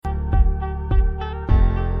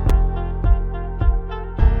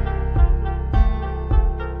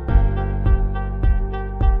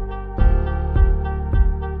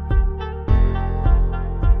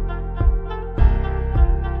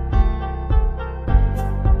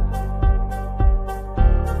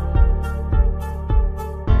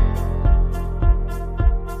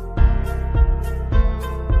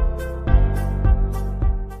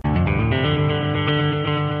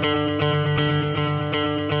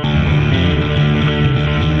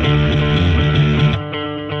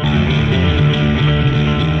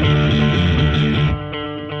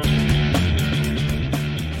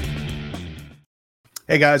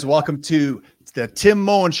Hey guys, welcome to the Tim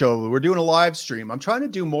Moen Show. We're doing a live stream. I'm trying to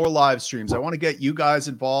do more live streams. I want to get you guys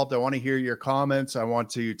involved. I want to hear your comments. I want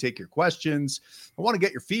to take your questions. I want to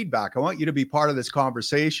get your feedback. I want you to be part of this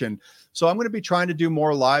conversation. So I'm going to be trying to do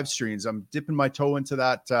more live streams. I'm dipping my toe into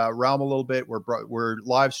that realm a little bit. We're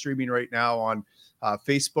live streaming right now on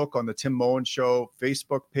Facebook on the Tim Moen Show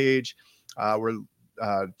Facebook page. We're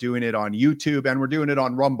doing it on YouTube, and we're doing it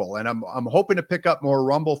on Rumble. And I'm hoping to pick up more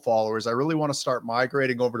Rumble followers. I really want to start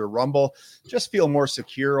migrating over to Rumble. Just feel more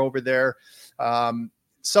secure over there. Some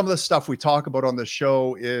of the stuff we talk about on the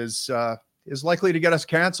show is likely to get us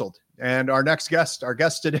canceled. And our guest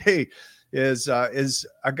today is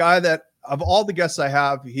a guy that, of all the guests I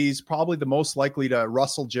have, he's probably the most likely to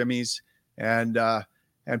rustle jimmies and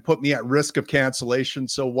put me at risk of cancellation.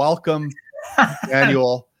 So welcome,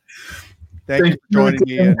 Manuel. Thank you for joining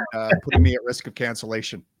me and putting me at risk of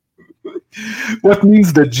cancellation. What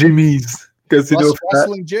means the jimmies? Because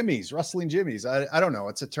rustling jimmies. I don't know.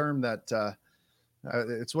 It's a term that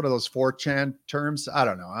it's one of those 4chan terms. I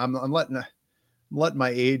don't know. I'm letting my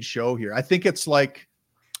age show here. I think it's like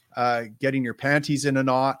getting your panties in a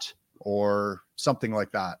knot or something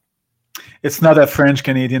like that. It's not a French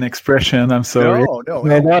Canadian expression. I'm sorry.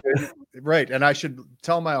 No. Right. And I should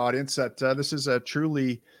tell my audience that this is a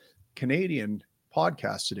truly Canadian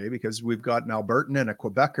podcast today, because we've got an Albertan and a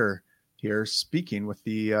Quebecer here speaking with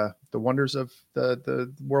the wonders of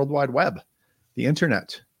the World Wide Web, the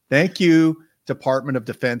internet. Thank you, Department of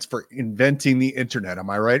Defense, for inventing the internet. Am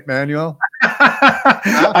I right, Manuel?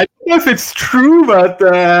 I don't know if it's true, but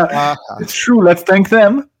it's true. Let's thank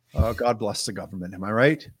them. Oh, God bless the government. Am I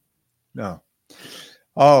right? No.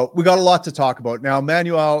 Oh, we got a lot to talk about. Now,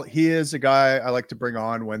 Manuel, he is a guy I like to bring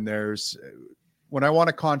on when I want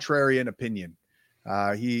a contrarian opinion.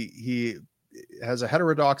 He has a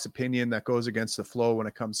heterodox opinion that goes against the flow when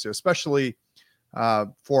it comes to especially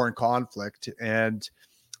foreign conflict. And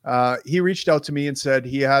he reached out to me and said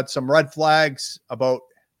he had some red flags about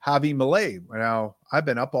Javier Milei. Now, I've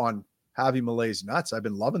been up on Javier Milei's nuts. I've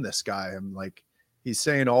been loving this guy. I'm like, he's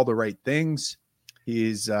saying all the right things.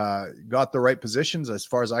 He's got the right positions as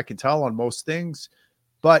far as I can tell on most things.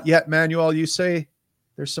 But yet, Manuel, you say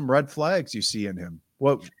there's some red flags you see in him.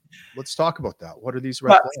 Well, let's talk about that. What are these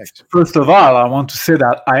red flags? First of all, I want to say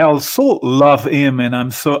that I also love him, and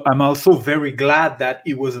I'm also very glad that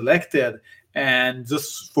he was elected. And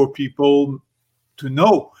just for people to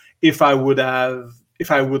know, if I would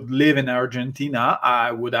live in Argentina,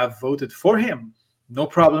 I would have voted for him. No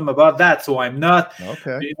problem about that. So I'm not,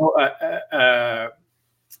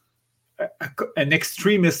 an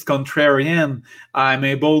extremist contrarian. I'm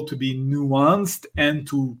able to be nuanced and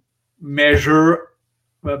to measure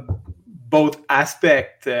both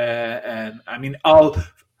aspects. And I mean,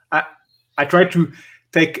 I try to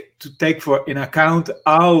take for in account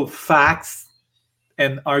all facts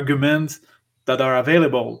and arguments that are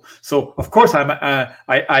available. So of course, I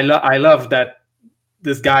love that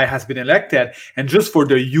this guy has been elected, and just for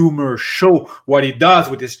the humor show what he does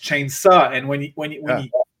with his chainsaw, and when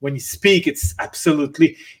he speaks, it's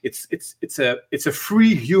absolutely it's a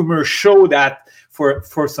free humor show that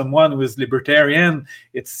for someone who is libertarian,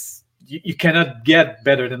 you cannot get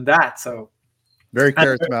better than that. So very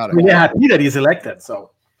charismatic. I'm really happy that he's elected.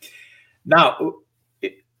 So now,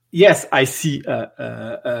 yes, I see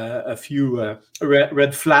a few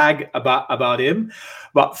red flag about him,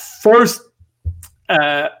 but first.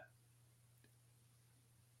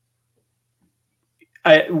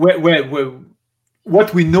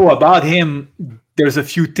 What we know about him, there's a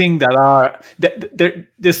few things that are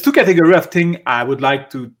there's two categories of things I would like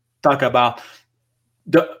to talk about.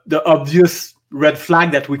 The obvious red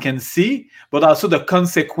flag that we can see, but also the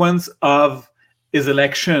consequence of his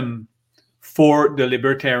election for the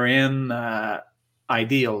libertarian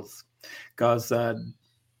ideals, because there's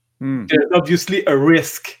obviously a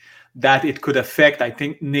risk that it could affect, I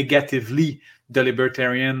think, negatively the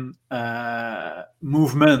libertarian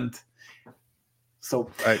movement. So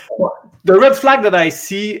the red flag that I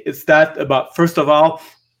see is that about, first of all,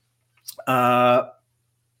 I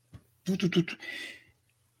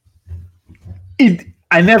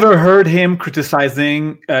never heard him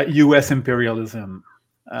criticizing U.S. imperialism.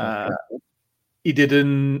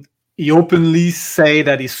 He openly say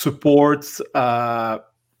that he supports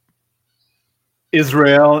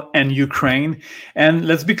Israel and Ukraine. And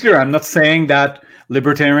let's be clear, I'm not saying that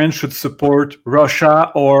libertarians should support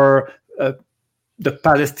Russia or the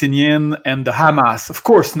Palestinian and the Hamas. Of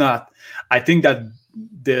course not. I think that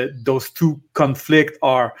those two conflict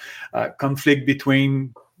are conflict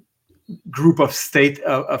between group of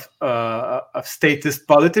statist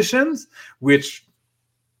politicians, which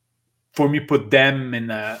for me, put them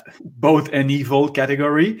in both an evil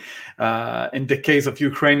category. In the case of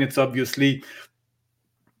Ukraine, it's obviously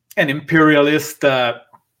an imperialist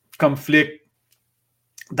conflict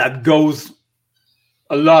that goes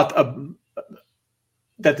a lot of,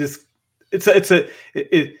 that is, it's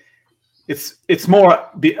more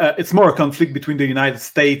a conflict between the United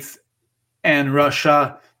States and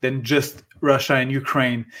Russia than just Russia and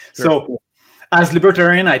Ukraine. Sure. So as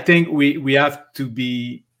libertarian, I think we have to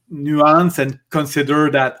be nuanced and consider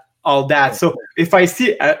that all that. So if I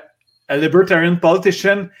see a libertarian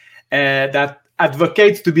politician that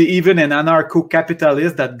advocates to be even an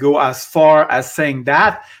anarcho-capitalist, that go as far as saying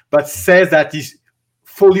that, but says that he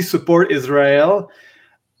fully support Israel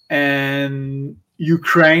and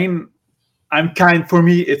Ukraine, for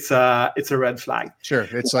me, it's a red flag. Sure.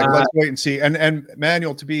 It's like, let's wait and see. And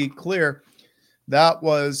Manuel, to be clear, that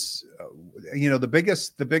was,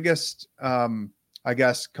 the biggest, I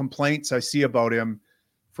guess, complaints I see about him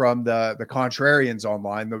from the contrarians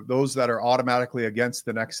online, those that are automatically against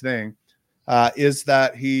the next thing, is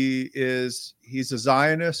that he's a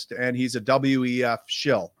Zionist and he's a WEF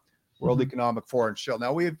shill, World Economic Forum shill.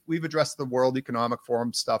 Now we've addressed the World Economic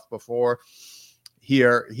Forum stuff before.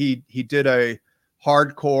 Here, he did a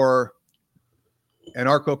hardcore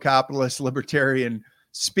anarcho-capitalist libertarian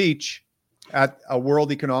speech at a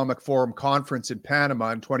World Economic Forum conference in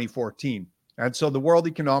Panama in 2014. And so the World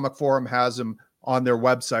Economic Forum has him on their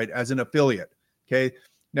website as an affiliate. Okay.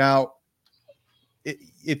 Now,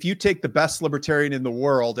 if you take the best libertarian in the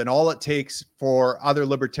world and all it takes for other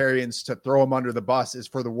libertarians to throw him under the bus is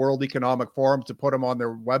for the World Economic Forum to put him on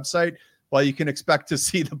their website, well, you can expect to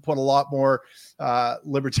see them put a lot more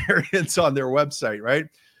libertarians on their website, right?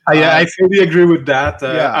 I fully agree with that.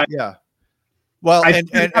 Yeah. Well,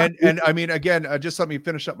 and I mean, again, just let me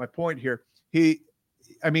finish up my point here.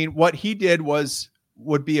 What he did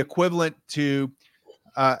would be equivalent to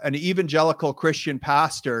an evangelical Christian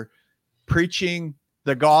pastor preaching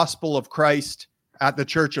the gospel of Christ at the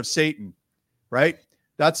Church of Satan, right?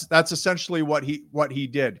 That's essentially what he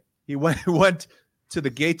did. He went to the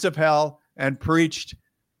gates of hell and preached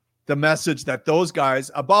the message that those guys,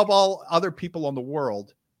 above all other people in the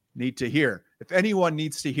world, need to hear. If anyone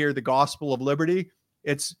needs to hear the gospel of liberty,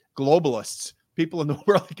 it's globalists, people in the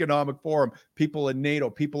World Economic Forum, people in NATO,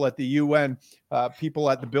 people at the UN, people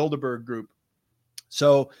at the Bilderberg Group.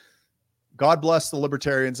 So God bless the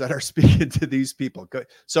libertarians that are speaking to these people.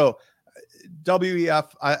 So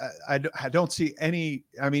WEF, I don't see any.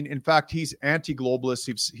 I mean, in fact, he's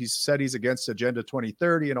anti-globalist. He's said he's against Agenda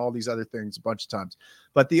 2030 and all these other things a bunch of times.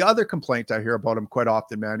 But the other complaint I hear about him quite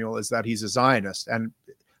often, Manuel, is that he's a Zionist. And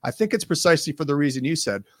I think it's precisely for the reason you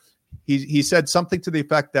said. He said something to the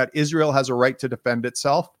effect that Israel has a right to defend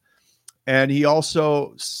itself. And he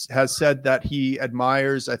also has said that he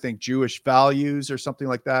admires, I think, Jewish values or something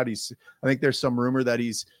like that. I think there's some rumor that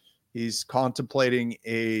he's contemplating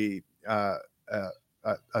a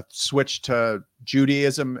switch to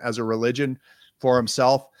Judaism as a religion for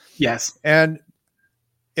himself. Yes. And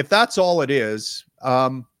if that's all it is,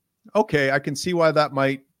 okay, I can see why that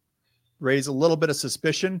might raise a little bit of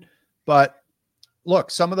suspicion. But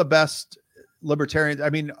look, some of the best libertarians,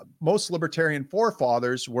 I mean, most libertarian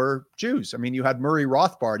forefathers were Jews. I mean, you had Murray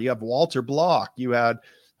Rothbard, you have Walter Block, you had,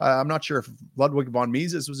 I'm not sure if Ludwig von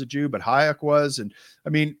Mises was a Jew, but Hayek was. And I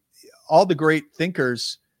mean, all the great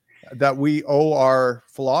thinkers that we owe our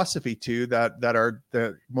philosophy to, that are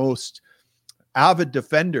the most avid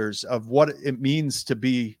defenders of what it means to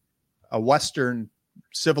be a Western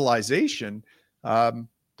civilization,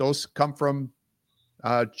 those come from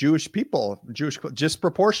Jewish people, Jewish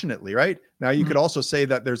disproportionately, right? Now you could also say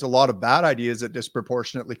that there's a lot of bad ideas that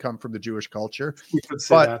disproportionately come from the Jewish culture. We could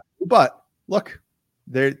say but look,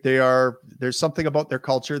 there's something about their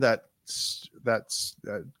culture that's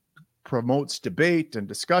promotes debate and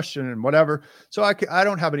discussion and whatever. So I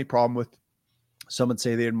don't have any problem with someone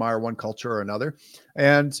say they admire one culture or another.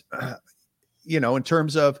 And, in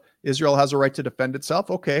terms of Israel has a right to defend itself.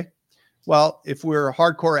 Okay. Well, if we're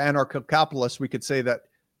hardcore anarcho-capitalists, we could say that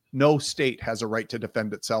no state has a right to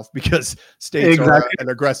defend itself because states are an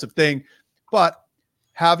aggressive thing. But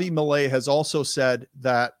Javier Milei has also said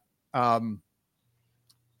that,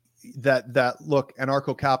 that look,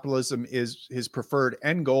 anarcho-capitalism is his preferred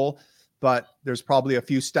end goal, but there's probably a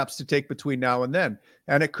few steps to take between now and then.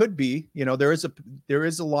 And it could be, there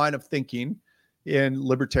is a line of thinking in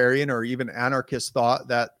libertarian or even anarchist thought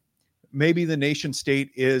that maybe the nation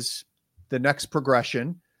state is the next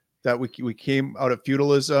progression, that we came out of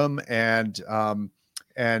feudalism and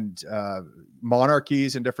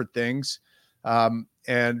monarchies and different things.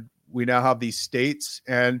 And we now have these states,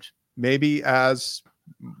 and maybe as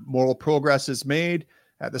moral progress is made.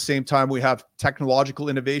 At the same time, we have technological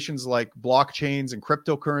innovations like blockchains and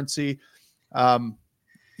cryptocurrency. The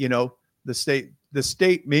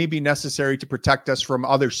state may be necessary to protect us from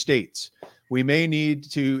other states. We may need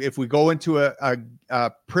to, if we go into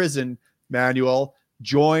a prison manual,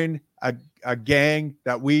 join a gang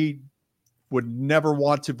that we would never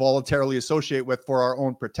want to voluntarily associate with for our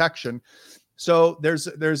own protection. So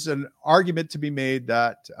there's an argument to be made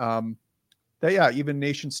that even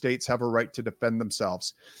nation states have a right to defend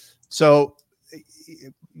themselves. So,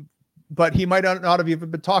 but he might not have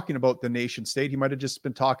even been talking about the nation state. He might have just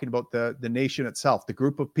been talking about the nation itself, the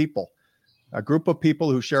group of people. A group of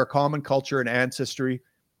people who share common culture and ancestry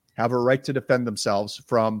have a right to defend themselves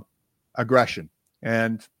from aggression.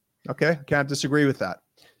 And okay, I can't disagree with that.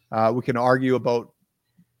 We can argue about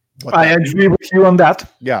what I agree with you on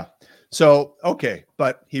that. Yeah. So, okay,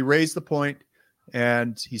 but he raised the point,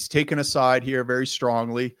 and he's taken a side here very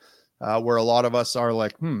strongly, where a lot of us are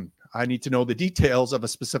like, I need to know the details of a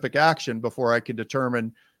specific action before I can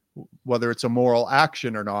determine whether it's a moral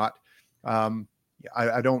action or not.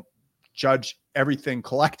 I don't judge everything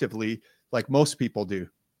collectively like most people do.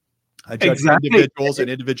 I judge individuals and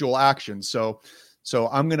individual actions. So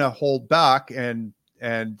I'm going to hold back and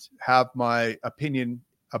have my opinion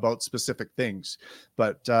about specific things,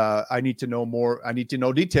 but I need to know more. I need to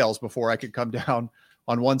know details before I can come down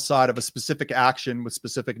on one side of a specific action with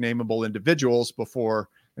specific nameable individuals before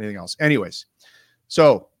anything else. Anyways,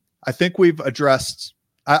 so I think we've addressed.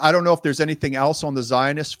 I don't know if there's anything else on the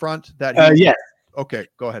Zionist front that. Yes. Okay,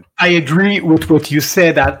 go ahead. I agree with what you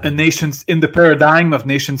said, that in the paradigm of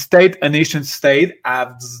nation state, a nation state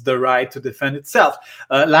has the right to defend itself.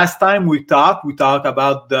 Last time we talked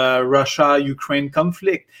about the Russia-Ukraine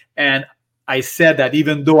conflict, and I said that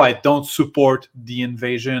even though I don't support the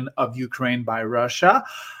invasion of Ukraine by Russia,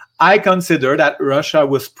 I consider that Russia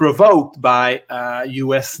was provoked by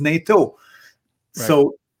U.S. NATO. Right.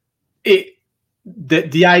 So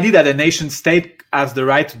the idea that a nation state has the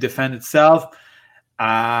right to defend itself,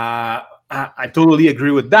 I totally agree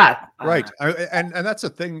with that. Right. And that's the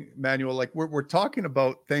thing, Manuel, like we're talking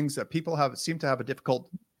about things that people seem to have a difficult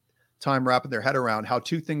time wrapping their head around, how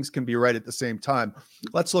two things can be right at the same time.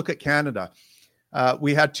 Let's look at Canada.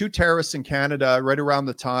 We had two terrorists in Canada right around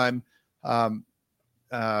the time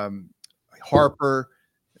Harper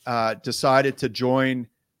decided to join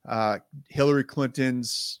Hillary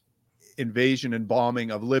Clinton's invasion and bombing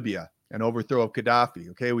of Libya and overthrow of Gaddafi.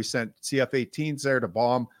 Okay, we sent CF-18s there to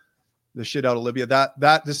bomb the shit out of Libya.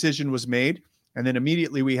 That decision was made, and then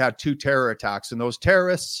immediately we had two terror attacks, and those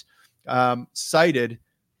terrorists cited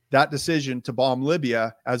that decision to bomb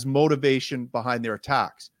Libya as motivation behind their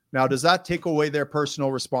attacks. Now, does that take away their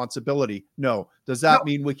personal responsibility? No. Does that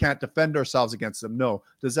mean we can't defend ourselves against them? No.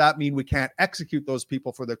 Does that mean we can't execute those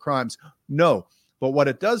people for their crimes? No. But what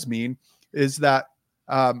it does mean is that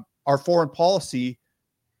our foreign policy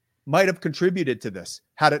might have contributed to this.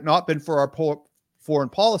 Had it not been for our foreign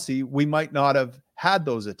policy, we might not have had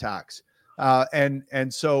those attacks.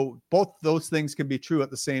 And so both those things can be true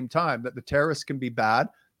at the same time, that the terrorists can be bad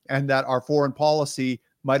and that our foreign policy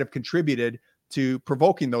might have contributed to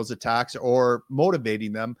provoking those attacks or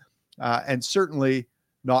motivating them, and certainly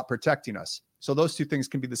not protecting us. So those two things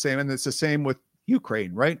can be the same. And it's the same with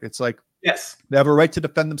Ukraine, right? It's like, yes, they have a right to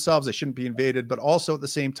defend themselves. They shouldn't be invaded. But also at the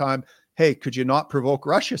same time, hey, could you not provoke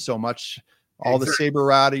Russia so much? All the saber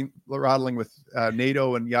rattling with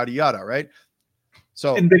NATO and yada, yada, right?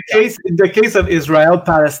 So in the case of Israel,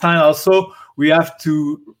 Palestine, also, we have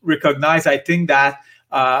to recognize, I think, that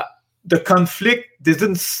the conflict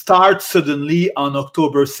didn't start suddenly on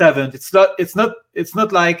October 7th. It's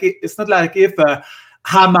not like if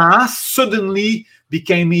Hamas suddenly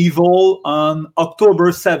became evil on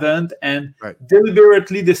October 7th and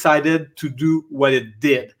deliberately decided to do what it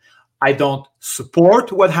did. I don't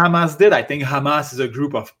support what Hamas did. I think Hamas is a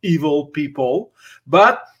group of evil people,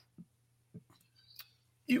 but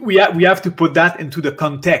we have to put that into the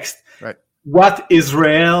context. Right. What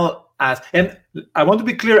Israel has, and I want to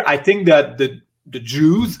be clear. I think that the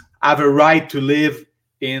Jews have a right to live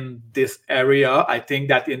in this area. I think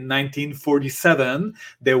that in 1947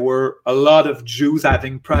 there were a lot of Jews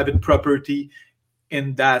having private property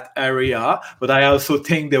in that area, but I also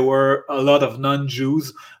think there were a lot of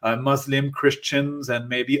non-Jews, Muslim, Christians, and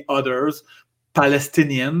maybe others,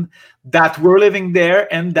 Palestinian, that were living there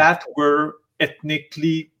and that were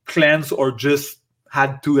ethnically cleansed or just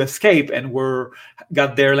had to escape and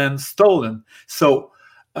got their land stolen. So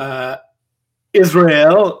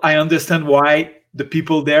Israel, I understand why the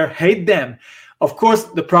people there hate them. Of course,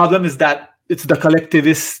 the problem is that it's the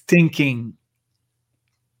collectivist thinking.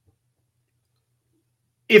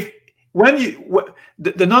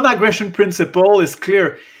 the non-aggression principle is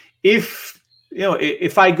clear. If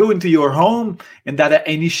I go into your home and that I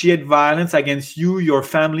initiate violence against you, your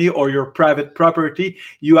family, or your private property,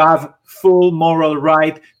 you have full moral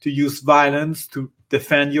right to use violence to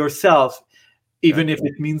defend yourself, even if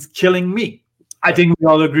it means killing me. I think we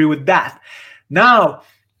all agree with that. Now,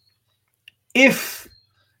 if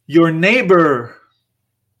your neighbor,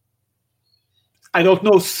 I don't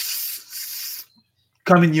know,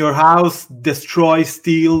 come in your house, destroy,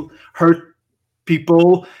 steal, hurt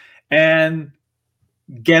people, and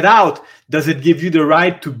get out, does it give you the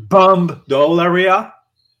right to bomb the whole area?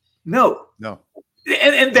 No.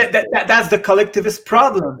 And that's the collectivist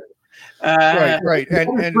problem. Right.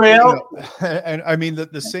 And I mean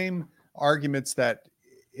the same arguments that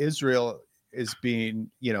Israel is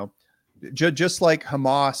being, just like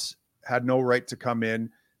Hamas had no right to come in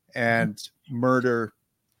and murder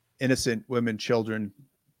innocent women, children,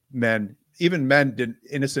 men, even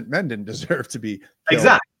innocent men didn't deserve to be killed.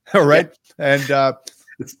 Exactly. Right. Yeah.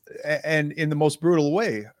 And in the most brutal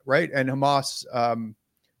way. Right. And Hamas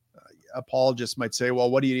apologists might say,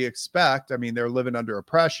 well, what do you expect? I mean, they're living under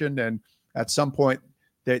oppression. And at some point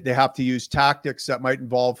they have to use tactics that might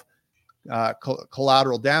involve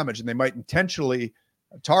collateral damage, and they might intentionally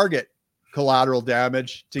target collateral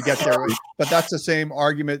damage to get there. But that's the same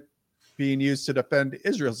argument being used to defend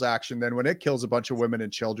Israel's action. Then when it kills a bunch of women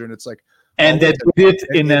and children, it's like, and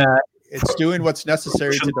it's doing what's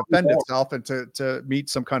necessary to defend itself and to meet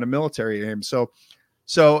some kind of military aim. So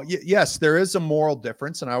yes, there is a moral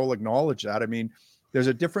difference, and I will acknowledge that. I mean, there's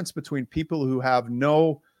a difference between people who have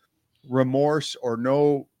no remorse or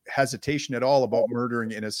no hesitation at all about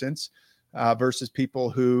murdering innocents versus people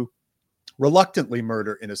who reluctantly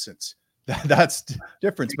murder innocents. That's the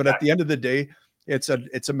difference. But at the end of the day, it's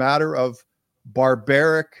a matter of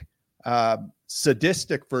barbaric,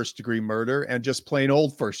 sadistic first-degree murder and just plain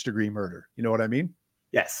old first-degree murder. You know what I mean?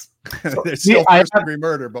 Yes. There's still first-degree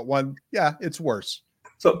murder, but it's worse.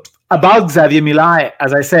 So about Xavier Milei,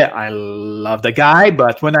 as I say, I love the guy,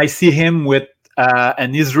 but when I see him with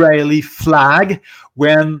an Israeli flag,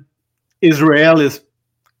 when Israel is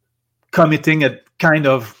committing a kind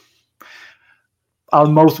of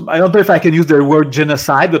almost, I don't know if I can use the word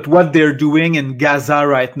genocide, but what they're doing in Gaza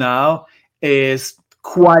right now is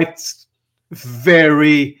quite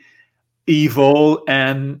very evil,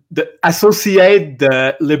 and associate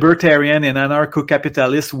the libertarian and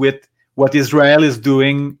anarcho-capitalists with what Israel is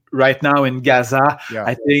doing right now in Gaza. Yeah.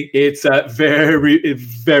 I think it's a very,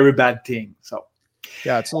 very bad thing. So,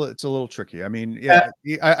 yeah, it's a little tricky. I mean,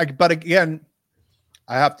 but again,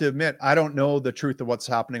 I have to admit, I don't know the truth of what's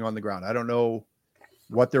happening on the ground. I don't know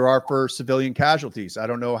what there are for civilian casualties. I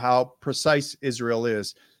don't know how precise Israel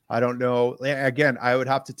is. I don't know. Again, I would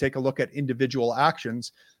have to take a look at individual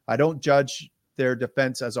actions. I don't judge their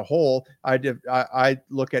defense as a whole. I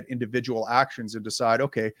look at individual actions and decide,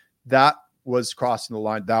 okay, that was crossing the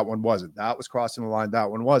line. That one wasn't. That was crossing the line.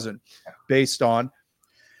 That one wasn't. Based on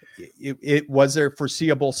it was there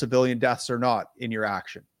foreseeable civilian deaths or not in your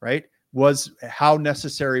action, right? How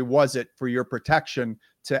necessary was it for your protection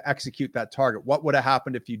to execute that target? What would have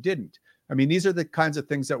happened if you didn't? I mean, these are the kinds of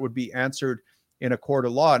things that would be answered in a court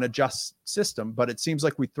of law in a just system. But it seems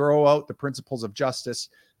like we throw out the principles of justice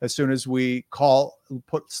as soon as we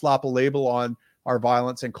slap a label on our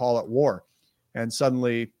violence and call it war. And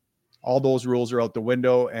suddenly all those rules are out the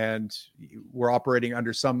window, and we're operating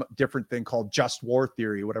under some different thing called just war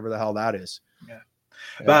theory, whatever the hell that is. Yeah.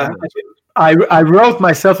 But I wrote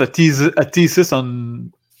myself a thesis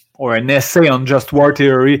on, or an essay on just war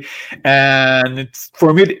theory, and it's,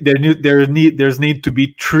 for me, there's need to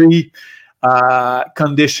be three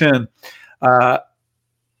conditions.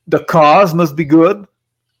 The cause must be good,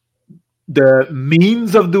 the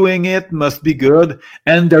means of doing it must be good,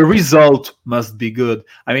 and the result must be good.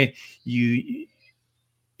 I mean,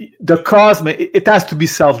 the cause, it has to be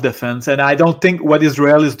self-defense, and I don't think what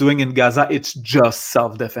Israel is doing in Gaza, it's just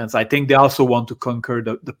self-defense. I think they also want to conquer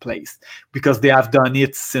the place, because they have done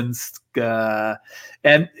it since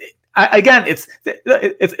and again, it's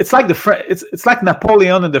like it's like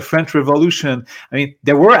Napoleon and the French Revolution. I mean,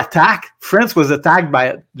 they were attacked. France was attacked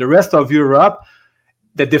by the rest of Europe.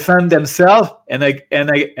 They defend themselves, and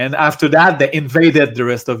after that they invaded the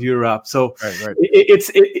rest of Europe. So right.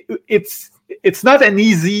 It's not an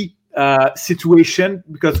easy situation,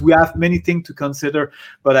 because we have many things to consider.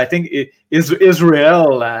 But I think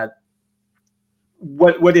Israel,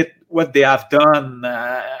 what they have done,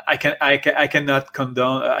 I cannot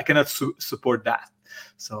condone. I cannot support that.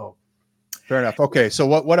 So fair enough. Okay, so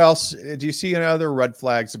what else do you see? Any other red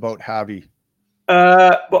flags about Javi?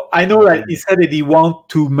 Well, I know that he said that he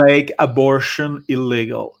wants to make abortion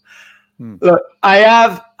illegal. Look,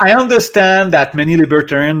 I understand that many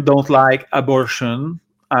libertarians don't like abortion.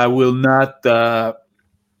 I will not. I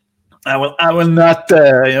will not.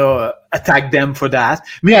 Attack them for that.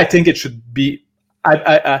 Me, I think it should be.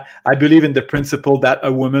 I believe in the principle that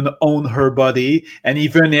a woman owns her body, and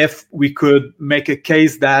even if we could make a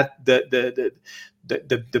case that the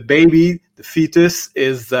baby, the fetus,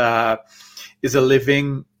 is a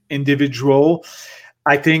living individual,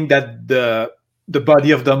 I think that the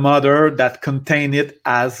body of the mother that contain it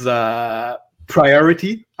as a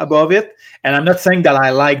priority above it. And I'm not saying that I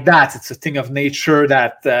like that. It's a thing of nature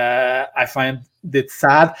that I find it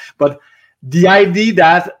sad. But the idea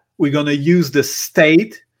that we're going to use the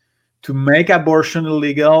state to make abortion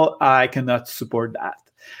illegal, I cannot support that.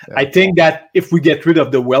 Yeah. I think that if we get rid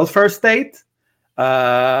of the welfare state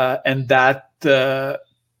and that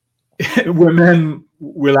women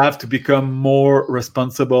will have to become more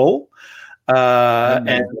responsible, and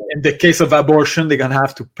in the case of abortion, they're going to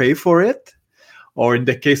have to pay for it. Or in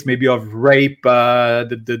the case maybe of rape,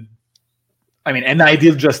 an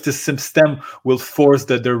ideal justice system will force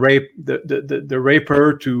the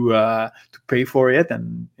raper to pay for it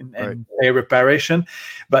and pay reparation.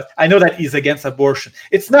 But I know that he's against abortion.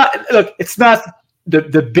 It's not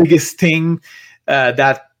the biggest thing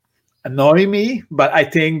that annoy me, but I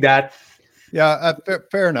think that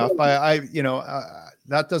fair enough.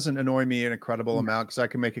 That doesn't annoy me an incredible amount because I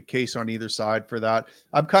can make a case on either side for that.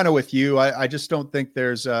 I'm kind of with you. I just don't think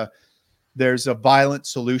there's a violent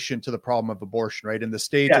solution to the problem of abortion, right? And the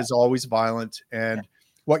state is always violent. And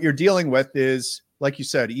what you're dealing with is, like you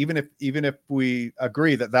said, even if we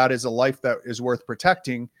agree that that is a life that is worth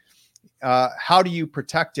protecting, how do you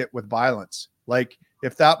protect it with violence? Like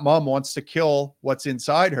if that mom wants to kill what's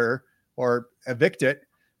inside her or evict it,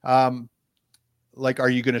 like, are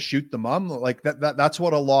you going to shoot the mom? Like that's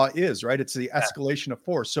what a law is, right? It's the escalation of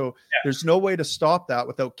force. So there's no way to stop that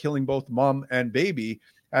without killing both mom and baby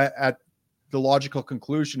at the logical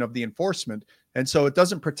conclusion of the enforcement. And so it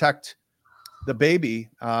doesn't protect the baby.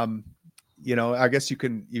 I guess you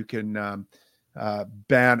can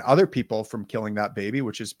ban other people from killing that baby,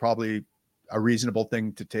 which is probably a reasonable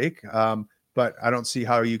thing to take. But I don't see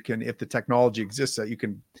how you can, if the technology exists, that you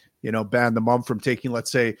can, ban the mom from taking,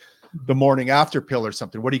 let's say, the morning after pill or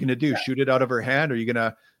something. What are you going to do? Shoot it out of her hand? Or are you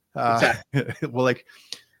going to, well, like,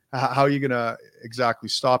 how are you going to exactly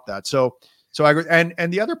stop that? So I agree.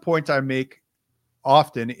 And the other point I make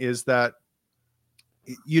often is that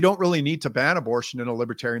you don't really need to ban abortion in a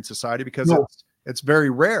libertarian society because it's very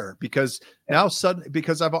rare. Because now suddenly,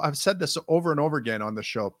 because I've said this over and over again on the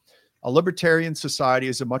show, a libertarian society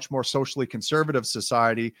is a much more socially conservative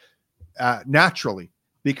society naturally,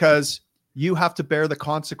 because you have to bear the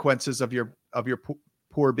consequences of your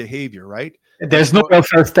poor behavior, right? There's no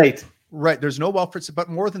welfare state. Right. There's no welfare state. But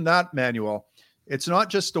more than that, Manuel, it's not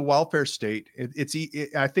just a welfare state.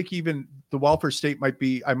 I think even the welfare state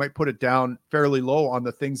I might put it down fairly low on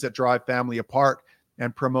the things that drive family apart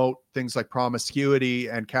and promote things like promiscuity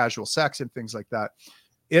and casual sex and things like that.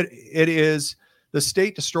 It is, the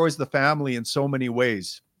state destroys the family in so many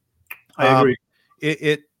ways. I agree.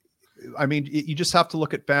 You just have to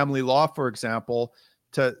look at family law, for example,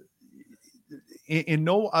 in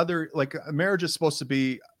no other, like, a marriage is supposed to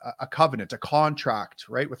be a covenant, a contract,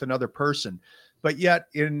 right, with another person. But yet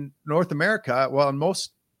in North America, well, in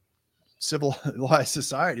most civilized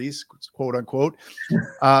societies, quote unquote,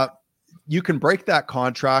 you can break that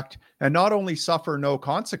contract and not only suffer no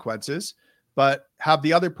consequences, but have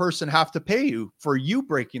the other person have to pay you for you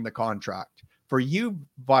breaking the contract, for you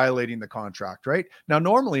violating the contract, right? Now,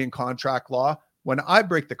 normally in contract law, when I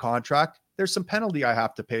break the contract, there's some penalty I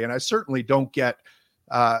have to pay. And I certainly don't get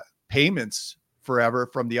payments forever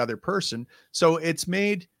from the other person. So it's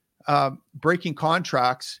made breaking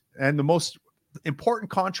contracts, and the most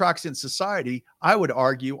important contracts in society, I would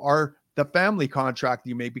argue, are the family contract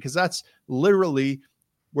you make, because that's literally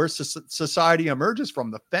where society emerges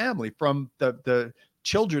from, the family, from the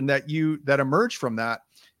children that emerge from that.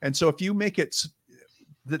 And so if you make it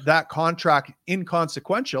that contract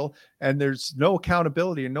inconsequential and there's no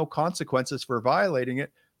accountability and no consequences for violating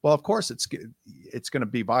it, well, of course it's going to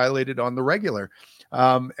be violated on the regular.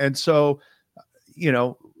 And so,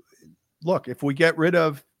 look, if we get rid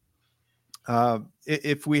of,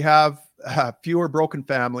 if we have fewer broken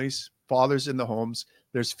families, fathers in the homes,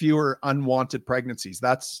 there's fewer unwanted pregnancies.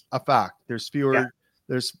 That's a fact. There's fewer,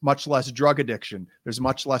 there's much less drug addiction. There's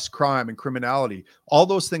much less crime and criminality. All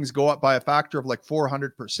those things go up by a factor of like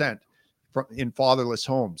 400% in fatherless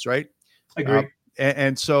homes, right? I agree.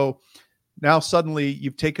 And so now suddenly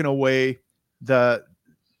you've taken away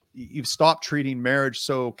you've stopped treating marriage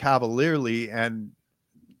so cavalierly, and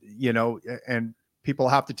and people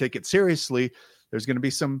have to take it seriously. There's going to be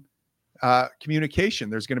some communication.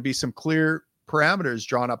 There's going to be some clear parameters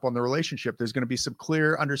drawn up on the relationship. There's going to be some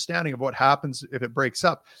clear understanding of what happens if it breaks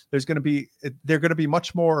up. They're going to be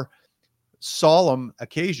much more solemn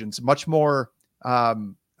occasions, much more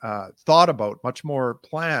thought about, much more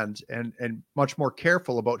planned, and much more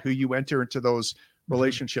careful about who you enter into those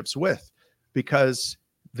relationships with, because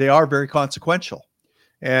they are very consequential.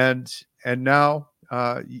 And now,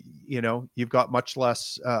 you've got much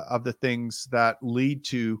less of the things that lead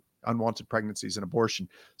to unwanted pregnancies and abortion.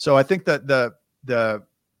 So I think that the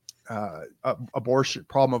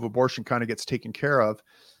problem of abortion kind of gets taken care of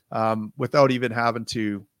without even having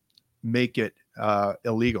to make it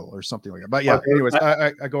illegal or something like that. But yeah, anyways,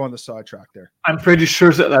 I go on the sidetrack there. I'm pretty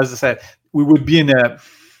sure that, as I said, we would be in a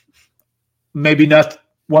maybe not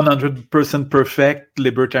 100% perfect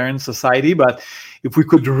libertarian society, but if we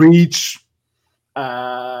could reach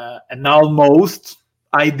an almost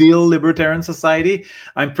ideal libertarian society,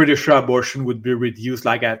 I'm pretty sure abortion would be reduced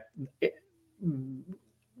like at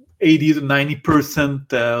 80 to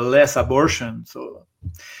 90% less abortion. So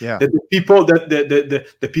yeah, the people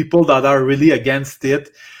that are really against it,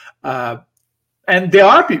 and there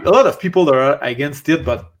are a lot of people that are against it,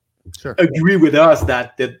 but sure, agree with us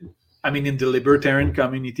that in the libertarian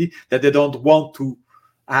community, that they don't want to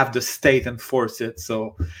have the state enforce it.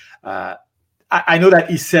 So I know that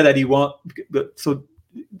he said that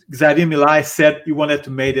Xavier Milei said he wanted to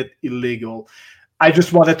make it illegal. I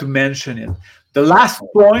just wanted to mention it. The last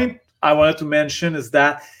point I wanted to mention is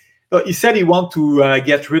that he said he wants to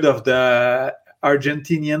get rid of the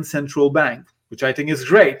Argentinian central bank, which I think is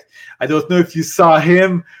great. I don't know if you saw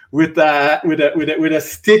him with a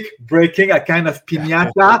stick breaking a kind of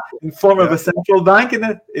piñata in form of a central bank in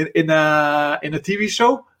a TV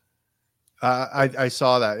show. I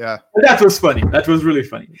saw that. Yeah, that was funny. That was really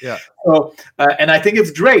funny. Yeah. So, and I think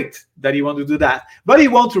it's great that he wants to do that, but he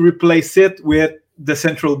wants to replace it with the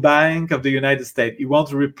central bank of the United States. He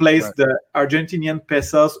wants to replace the Argentinian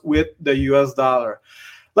pesos with the US dollar.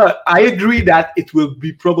 But I agree that it will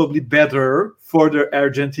be probably better for the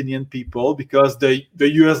Argentinian people, because the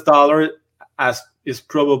US dollar is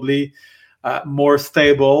probably more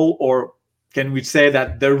stable, or can we say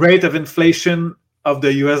that the rate of inflation of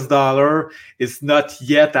the US dollar is not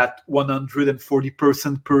yet at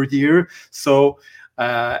 140% per year. So,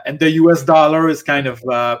 and the US dollar is kind of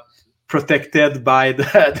protected by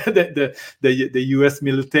the US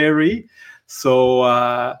military. So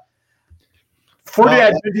for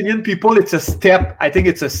the Argentinian people, it's a step. I think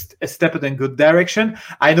it's a step in a good direction.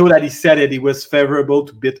 I know that he said that he was favorable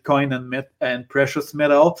to Bitcoin and precious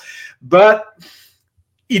metal, but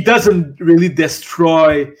it doesn't really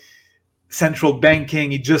destroy central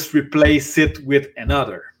banking. He just replaces it with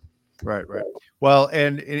another. Right. Well,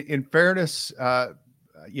 and in fairness, Daniel,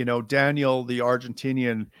 the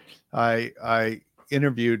Argentinian, I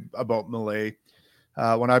interviewed about Milei.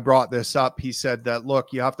 When I brought this up, he said that,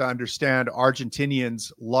 look, you have to understand,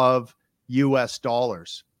 Argentinians love US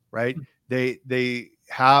dollars, right? They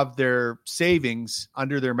have their savings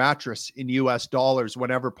under their mattress in US dollars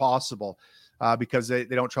whenever possible, because they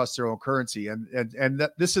don't trust their own currency. And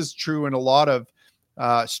that this is true in a lot of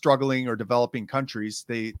struggling or developing countries.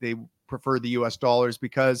 They prefer the US dollars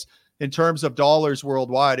because in terms of dollars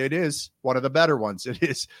worldwide, it is one of the better ones. It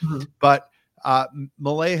is. Mm-hmm. But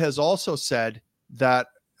Milei has also said that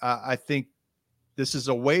I think this is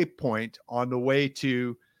a waypoint on the way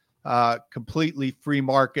to completely free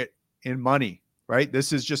market in money, right?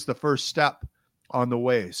 This is just the first step on the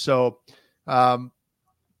way. So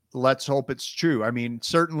let's hope it's true. I mean,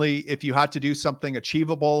 certainly if you had to do something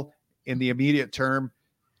achievable in the immediate term,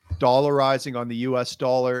 dollarizing on the US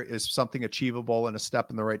dollar is something achievable and a step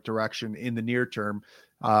in the right direction in the near term.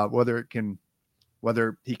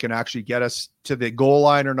 Whether he can actually get us to the goal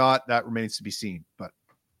line or not, that remains to be seen. But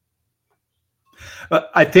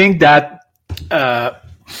I think that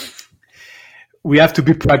we have to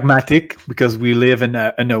be pragmatic, because we live in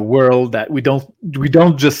a world that we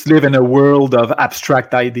don't just live in a world of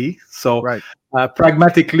abstract ID. So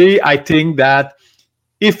pragmatically, I think that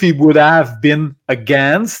if he would have been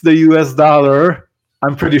against the US dollar,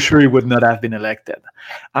 I'm pretty sure he would not have been elected.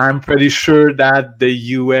 I'm pretty sure that the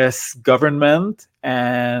US government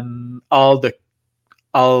and all the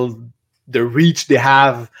reach they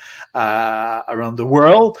have around the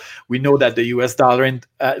world, we know that the US dollar and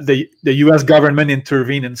the US government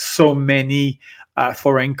intervene in so many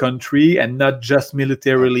foreign countries, and not just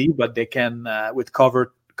militarily, but they can with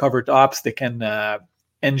covert ops, they can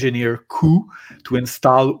engineer coup to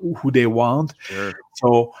install who they want. Sure.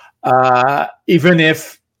 So even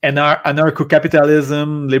if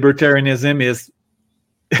anarcho-capitalism, libertarianism is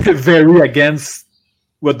very against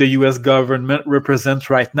what the U.S. government represents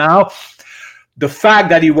right now, the fact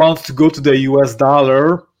that he wants to go to the U.S.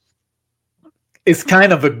 dollar is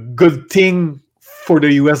kind of a good thing for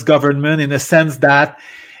the U.S. government, in the sense that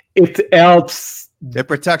it helps. It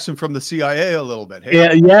protects him from the CIA a little bit.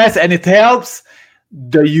 Hey? Yes, and it helps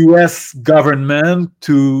the U.S. government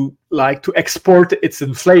to export its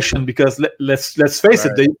inflation, because let's face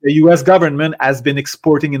it, the U.S. government has been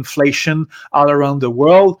exporting inflation all around the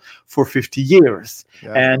world for 50 years,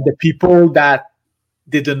 and the people that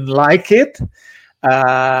didn't like it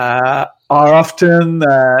are often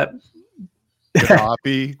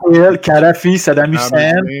Gaddafi, Saddam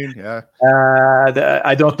Hussein.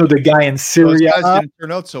 I don't know the guy in Syria. Those guys didn't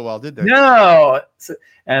turn out so well, did they? No,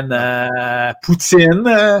 and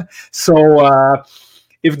Putin. So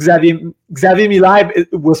if Javier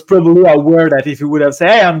Milei was probably aware that if he would have said,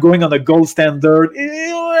 "Hey, I'm going on a gold standard,"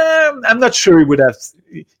 I'm not sure he would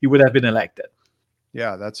have been elected.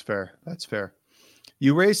 Yeah, that's fair. That's fair.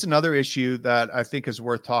 You raised another issue that I think is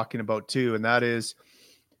worth talking about too, and that is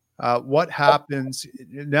what happens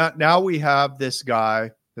now. Now we have this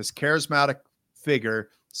guy, this charismatic figure,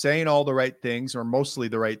 saying all the right things, or mostly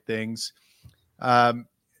the right things, and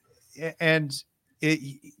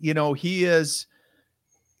he is.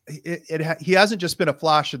 He hasn't just been a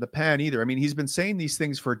flash in the pan either. I mean, he's been saying these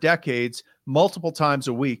things for decades, multiple times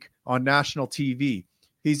a week on national TV.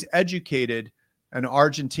 He's educated an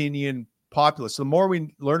Argentinian populace. The more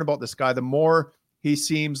we learn about this guy, the more he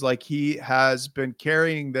seems like he has been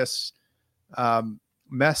carrying this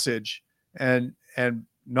message and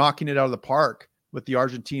knocking it out of the park with the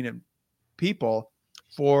Argentinian people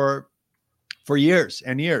for years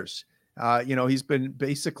and years. He's been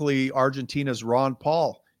basically Argentina's Ron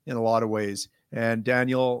Paul in a lot of ways. And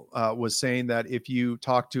Daniel was saying that if you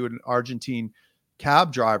talk to an Argentine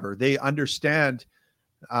cab driver, they understand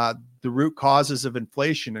the root causes of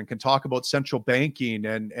inflation and can talk about central banking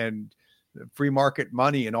and free market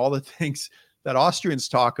money and all the things that Austrians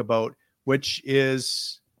talk about, which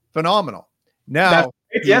is phenomenal. Now,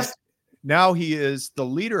 now he is the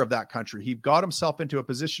leader of that country. He got himself into a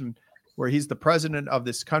position where he's the president of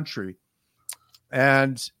this country,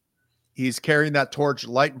 and he's carrying that torch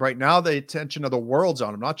light and bright. Now the attention of the world's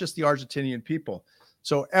on him, not just the Argentinian people.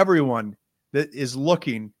 So everyone that is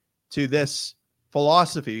looking to this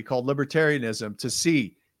philosophy called libertarianism to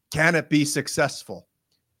see, can it be successful?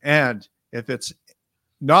 And if it's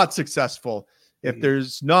not successful, if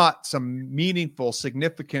there's not some meaningful,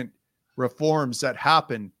 significant reforms that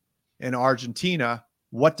happen in Argentina,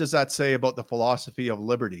 what does that say about the philosophy of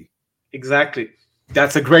liberty? Exactly.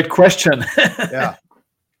 That's a great question. Yeah.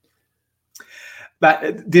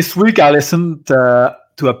 But this week I listened to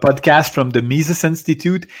a podcast from the Mises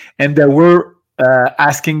Institute, and they were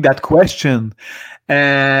asking that question.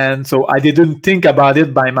 And so I didn't think about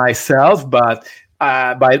it by myself, but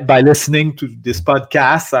by listening to this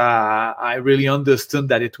podcast, I really understood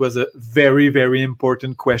that it was a very, very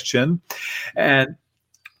important question. And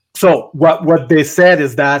so what they said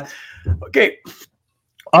is that, okay,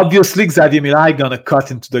 obviously Xavier Milei going to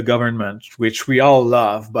cut into the government, which we all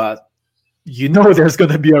love, but there's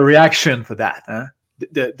going to be a reaction for that. Huh?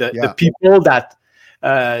 The people that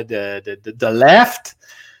the left,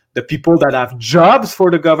 the people that have jobs for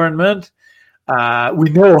the government, we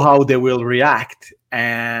know how they will react.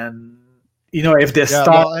 And if they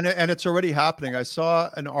start, and it's already happening. I saw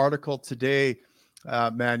an article today,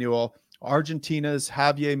 Manuel. Argentina's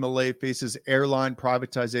Javier Milei faces airline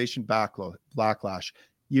privatization backlash.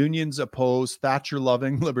 Unions oppose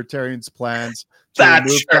Thatcher-loving libertarians' plans to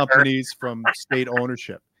remove companies from state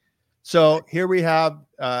ownership. So here we have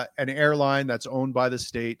an airline that's owned by the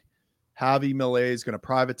state. Javier Milei is going to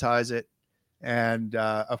privatize it. And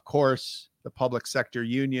of course, the public sector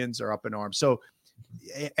unions are up in arms. So,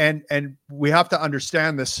 and we have to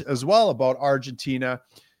understand this as well about Argentina,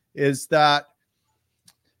 is that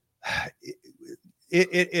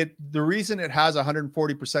the reason it has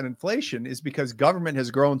 140% inflation is because government has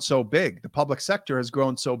grown so big. The public sector has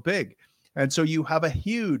grown so big. And so you have a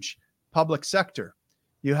huge public sector.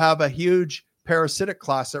 You have a huge parasitic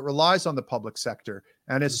class that relies on the public sector.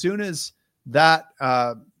 And as soon as that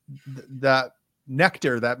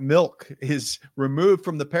nectar, that milk is removed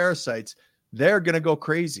from the parasites, they're going to go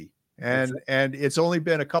crazy. And it's only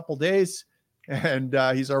been a couple days, and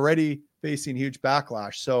he's already facing huge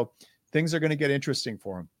backlash. So things are going to get interesting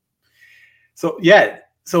for him. So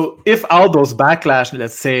if all those backlash,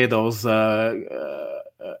 let's say those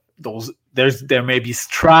there may be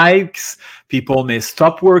strikes. People may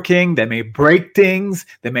stop working. They may break things.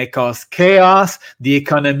 They may cause chaos. The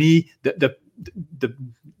economy, the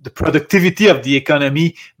productivity of the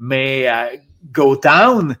economy may go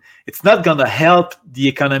down. It's not going to help the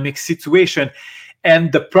economic situation.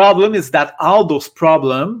 And the problem is that all those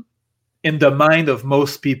problems in the mind of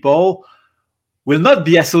most people will not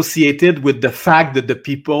be associated with the fact that the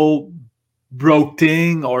people broke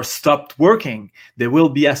things or stopped working. They will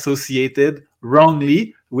be associated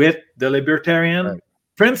wrongly with the libertarian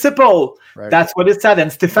principle. Right. That's what it said.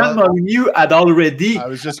 And Stéphane Molyneux had already... I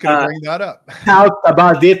was just going to bring that up. talked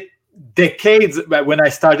about it decades when I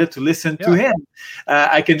started to listen to him.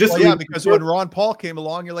 I can just... because when Ron Paul came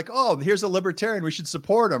along, you're like, oh, here's a libertarian. We should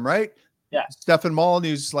support him, right? Yeah. Stéphane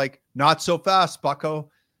Molyneux's like, not so fast, bucko.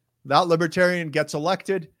 That libertarian gets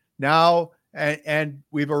elected now, and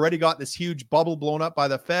we've already got this huge bubble blown up by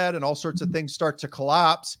the Fed, and all sorts of things start to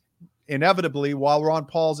collapse inevitably while Ron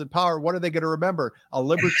Paul's in power. What are they going to remember? A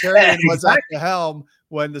libertarian was at the helm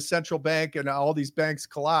when the central bank and all these banks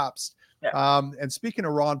collapsed. Yeah. And speaking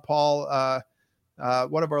of Ron Paul,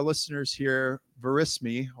 one of our listeners here,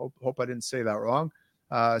 Verisme, hope I didn't say that wrong,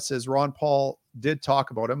 says Ron Paul did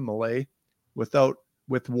talk about him, Milei,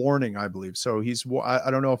 with warning, I believe. So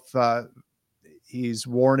I don't know if he's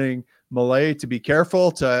warning Milei to be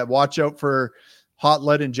careful, to watch out for hot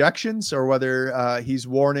lead injections, or whether he's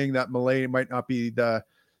warning that Milei might not be the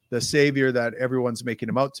savior that everyone's making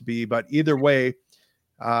him out to be. But either way,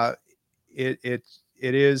 it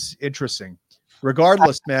is interesting.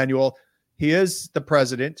 Regardless, Manuel, he is the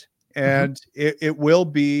president, and it will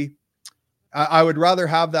be. I would rather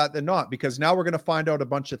have that than not, because now we're going to find out a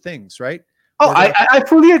bunch of things, right? Oh, I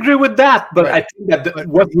fully agree with that, but right. I think that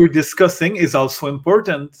what we're discussing is also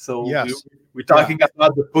important. So yes. We're talking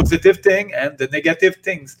about the positive thing and the negative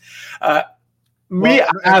things. And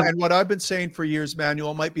what I've been saying for years,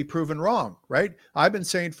 Manuel, might be proven wrong, right? I've been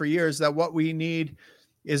saying for years that what we need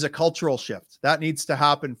is a cultural shift. That needs to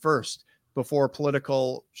happen first before a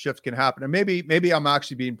political shift can happen. And maybe I'm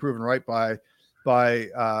actually being proven right by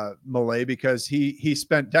Milei, because he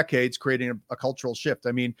spent decades creating a cultural shift.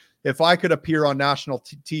 I mean, if I could appear on national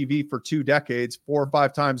TV for 2 decades, 4 or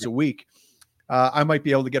 5 times a week, I might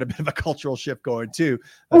be able to get a bit of a cultural shift going too.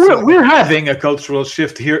 We're having a cultural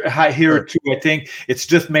shift here sure. Too. I think it's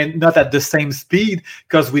just not at the same speed,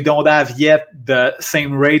 because we don't have yet the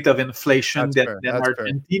same rate of inflation than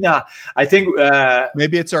Argentina. Fair. I think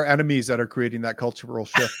maybe it's our enemies that are creating that cultural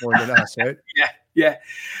shift more than us, right? Yeah.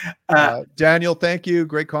 Daniel, thank you.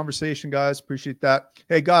 Great conversation, guys. Appreciate that.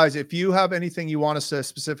 Hey, guys, if you have anything you want us to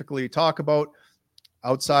specifically talk about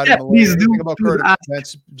outside of anything about current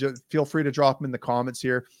events, feel free to drop them in the comments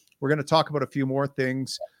here. We're going to talk about a few more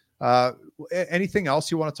things. Anything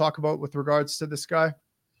else you want to talk about with regards to this guy?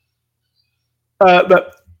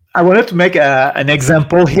 But I wanted to make an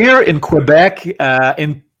example here in Quebec.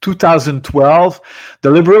 In 2012, the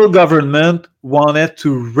Liberal government wanted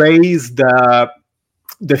to raise the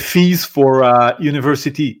fees for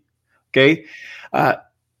university. Okay,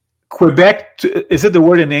 Quebec, is it the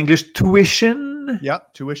word in English? Tuition. Yeah,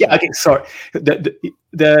 tuition. Yeah, okay, sorry.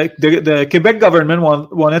 The Quebec government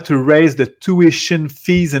wanted to raise the tuition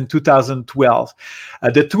fees in 2012.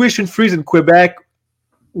 The tuition fees in Quebec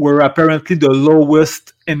were apparently the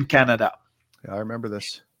lowest in Canada. Yeah, I remember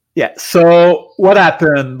this. Yeah. So what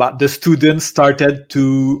happened? But the students started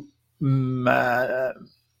to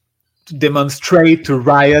demonstrate, to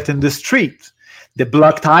riot in the street. They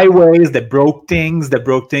blocked highways, they broke things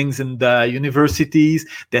in the universities,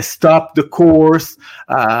 they stopped the course.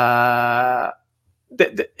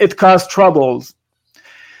 It caused troubles.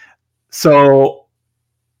 So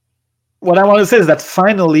what I want to say is that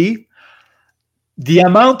finally, the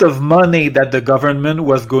amount of money that the government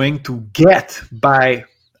was going to get by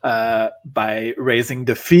raising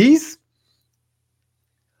the fees,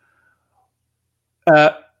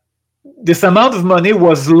 this amount of money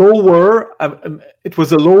was lower. It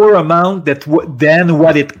was a lower amount than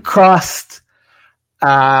what it cost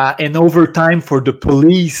in overtime for the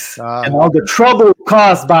police and all the trouble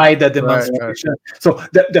caused by the demonstration. Right. So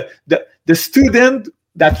the student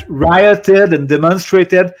that rioted and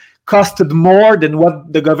demonstrated costed more than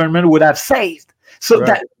what the government would have saved. So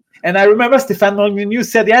and I remember Stéphane Molyneux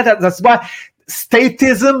said, that's why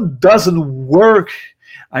statism doesn't work.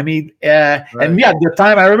 I mean, and me at the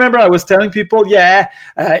time, I remember I was telling people,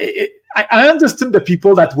 I understood the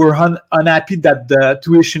people that were unhappy that the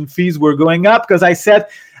tuition fees were going up, because I said,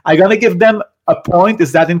 I'm going to give them a point,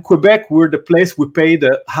 is that in Quebec, we're the place we pay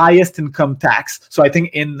the highest income tax. So I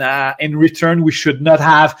think in return, we should not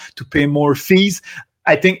have to pay more fees.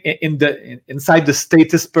 I think inside the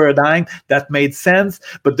statist paradigm that made sense,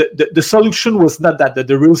 but the solution was not that.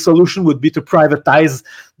 The real solution would be to privatize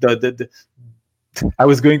the I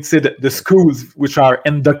was going to say the schools, which are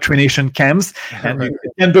indoctrination camps. And Right.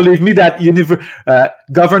 you can believe me that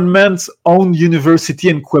government's own university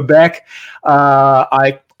in Quebec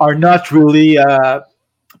are not really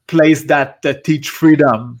places that teach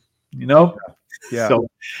freedom, Yeah. So,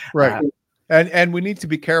 right. And we need to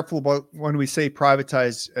be careful about when we say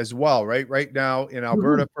privatize as well, right? Right now in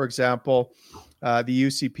Alberta, for example, the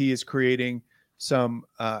UCP is creating some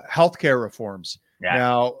healthcare reforms. Yeah.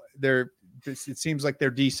 Now, it seems like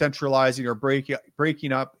they're decentralizing or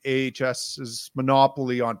breaking up AHS's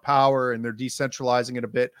monopoly on power, and they're decentralizing it a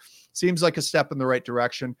bit. Seems like a step in the right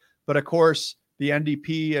direction. But of course, the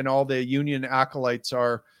NDP and all the union acolytes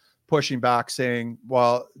are pushing back, saying,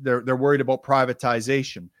 well, they're worried about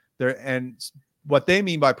privatization. And what they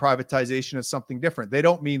mean by privatization is something different. They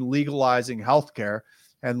don't mean legalizing healthcare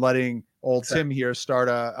and letting old Tim here start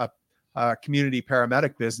a community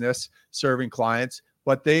paramedic business serving clients.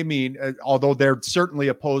 What they mean, although they're certainly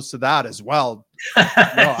opposed to that as well.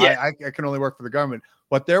 I can only work for the government.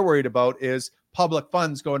 What they're worried about is public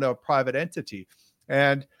funds going to a private entity.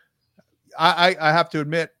 And I have to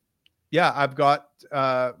admit, I've got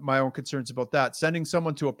my own concerns about that. Sending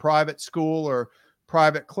someone to a private school or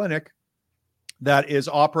private clinic that is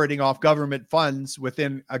operating off government funds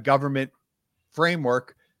within a government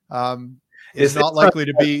framework is not likely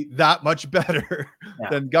to be that much better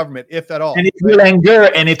than government, if at all. And it will anger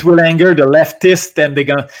the leftists, and they're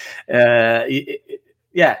gonna,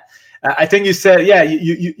 I think you said,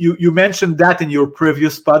 you mentioned that in your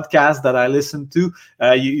previous podcast that I listened to.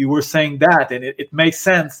 You were saying that, and it makes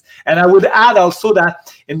sense. And I would add also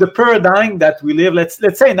that in the paradigm that we live,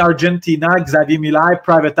 let's say in Argentina, Xavier Milei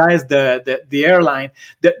privatized the airline.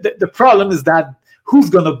 The problem is that who's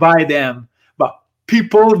going to buy them? But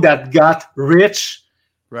people that got rich,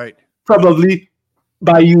 right? Probably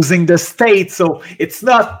by using the state. So it's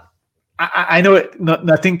not. I know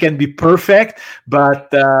nothing can be perfect,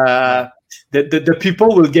 but the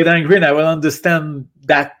people will get angry, and I will understand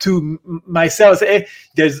that too myself. Hey,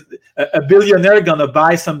 there's a billionaire gonna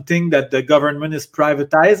buy something that the government is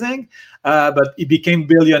privatizing, but he became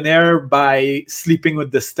billionaire by sleeping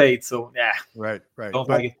with the state. So right.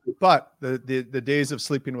 But the days of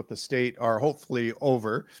sleeping with the state are hopefully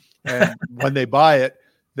over, and when they buy it,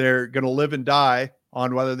 they're gonna live and die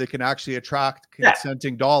on whether they can actually attract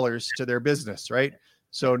consenting dollars to their business, right?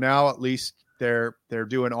 So now at least they're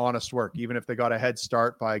doing honest work, even if they got a head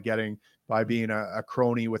start by being a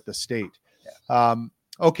crony with the state.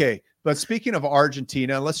 Okay, but speaking of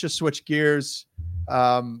Argentina, let's just switch gears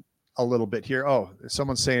a little bit here. Oh,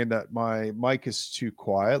 someone's saying that my mic is too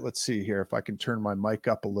quiet. Let's see here if I can turn my mic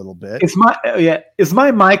up a little bit. Is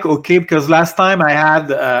my mic okay? Because last time I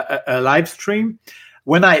had a live stream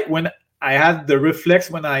when I had the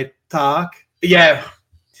reflex when I talk. Yeah.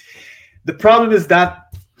 The problem is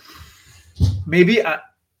that maybe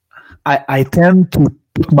I tend to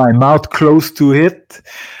put my mouth close to it.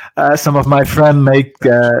 Some of my friends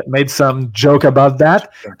made some joke about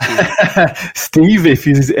that. Steve, if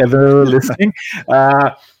he's ever listening.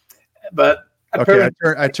 But okay,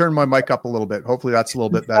 I turned my mic up a little bit. Hopefully that's a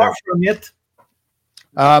little bit better. Far from it.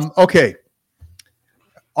 Okay.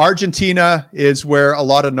 Argentina is where a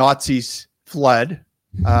lot of Nazis fled,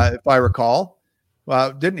 if I recall.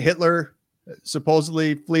 Didn't Hitler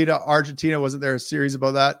supposedly flee to Argentina? Wasn't there a series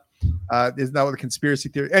about that? Isn't that what the conspiracy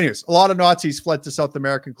theory? Anyways, a lot of Nazis fled to South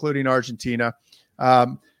America, including Argentina.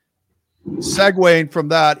 Segueing from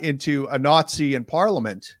that into a Nazi in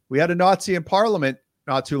Parliament. We had a Nazi in Parliament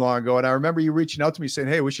not too long ago, and I remember you reaching out to me saying,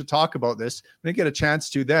 hey, we should talk about this. I didn't get a chance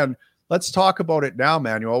to then. Let's talk about it now,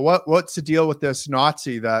 Manuel. What's the deal with this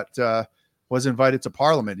Nazi that was invited to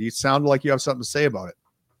Parliament? You sound like you have something to say about it.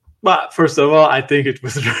 Well, first of all, I think it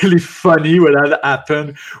was really funny when that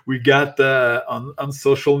happened. We got on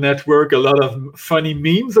social network a lot of funny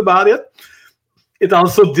memes about it. It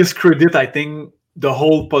also discredit, I think, the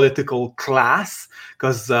whole political class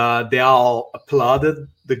because they all applauded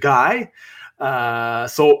the guy.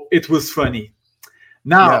 So it was funny.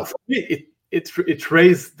 Now, for me, it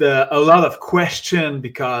raised a lot of question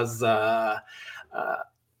because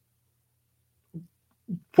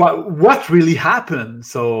what really happened?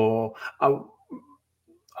 So I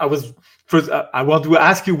want to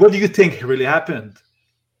ask you, what do you think really happened?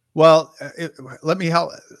 Well, let me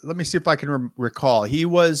see if I can recall. He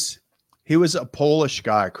was a Polish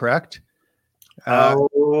guy, correct? I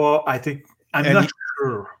think I'm not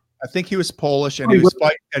sure. I think he was Polish, and he was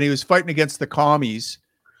fighting against the commies.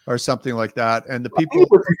 or something like that. And the He people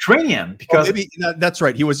was Ukrainian because maybe that's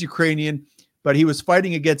right. He was Ukrainian, but he was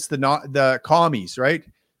fighting against the commies, right?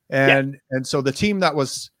 And so the team that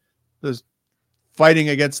was fighting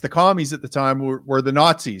against the commies at the time were the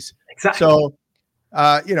Nazis. exactly. So,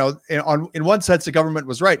 in one sense, the government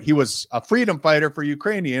was right. He was a freedom fighter for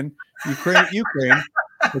Ukraine.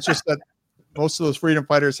 It's just that most of those freedom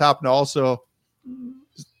fighters happen to also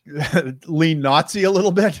lean Nazi a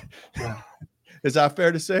little bit. Yeah. Is that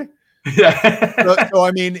fair to say? Yeah. So,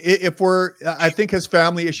 I mean, I think his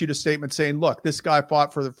family issued a statement saying, look, this guy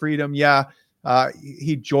fought for the freedom. Yeah.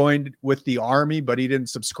 He joined with the army, but he didn't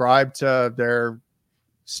subscribe to their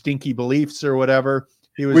stinky beliefs or whatever.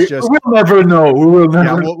 He was we'll never know. We'll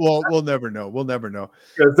never know. We'll never know.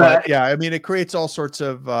 But I mean, it creates all sorts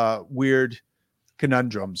of weird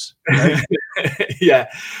conundrums. Right? Yeah.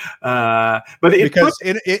 But because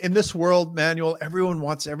in this world, Manuel, everyone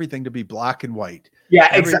wants everything to be black and white.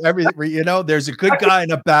 Yeah, exactly. There's a good guy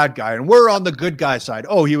and a bad guy, and we're on the good guy side.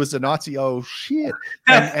 Oh, he was a Nazi. Oh, shit.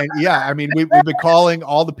 And yeah, I mean, we've been calling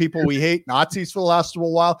all the people we hate Nazis for the last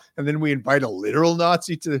little while, and then we invite a literal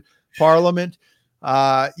Nazi to Parliament.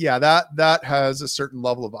 That has a certain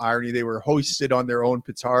level of irony. They were hoisted on their own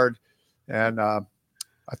petard, and I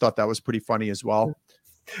thought that was pretty funny as well.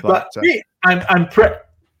 But some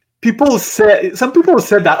people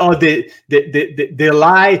said that they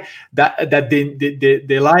lie that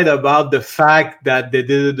they lied about the fact that they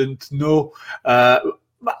didn't know.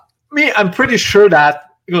 I'm pretty sure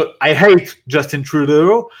that I hate Justin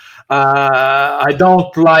Trudeau. I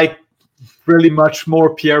don't like really much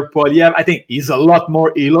more Pierre Poilievre. I think he's a lot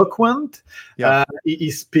more eloquent. Yeah. He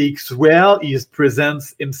speaks well. He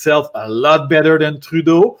presents himself a lot better than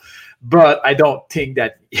Trudeau. But I don't think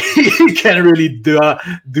that he can really do.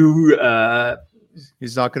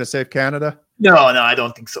 He's not going to save Canada? No, I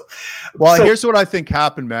don't think so. Well, here's what I think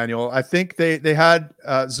happened, Manuel. I think they had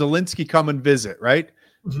Zelensky come and visit, right?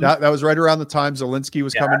 Mm-hmm. That was right around the time Zelensky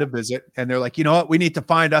was coming to visit. And they're like, you know what? We need to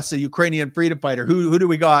find us a Ukrainian freedom fighter. Who do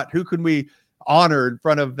we got? Who can we honor in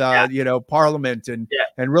front of Parliament and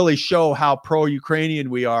really show how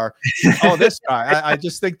pro-Ukrainian we are? Oh, this guy. I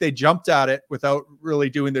just think they jumped at it without really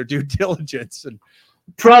doing their due diligence. And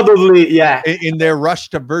probably, in their rush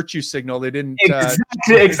to virtue signal, they didn't.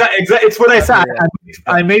 Exactly. It's what I said.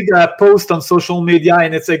 I made a post on social media,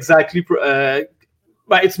 and it's exactly.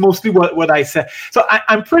 But it's mostly what I said. So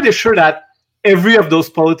I'm pretty sure that every of those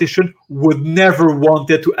politicians would never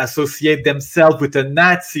wanted to associate themselves with a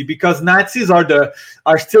Nazi, because Nazis are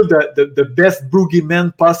still the best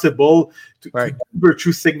boogeyman possible to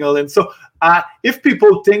virtue signal. And so if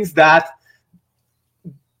people think that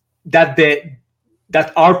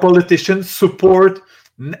our politicians support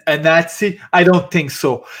a Nazi, I don't think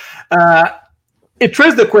so. It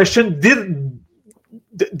raises the question: did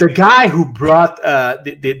the guy who brought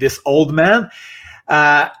this old man?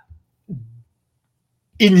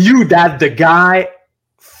 He knew that the guy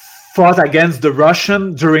fought against the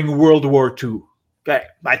Russian during World War II. Okay,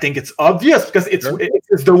 I think it's obvious because it's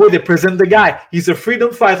the way they present the guy. He's a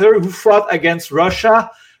freedom fighter who fought against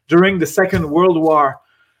Russia during the Second World War.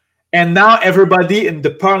 And now everybody in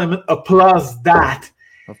the parliament applauds that.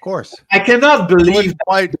 Of course. I cannot believe...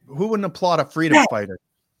 Who wouldn't applaud a freedom fighter?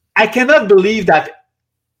 I cannot believe that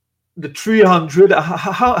the 300,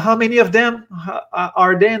 how many of them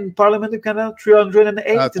are there in Parliament of Canada?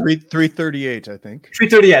 308? 338, I think.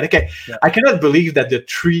 338, okay. Yeah. I cannot believe that the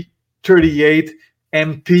 338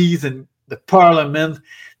 MPs in the Parliament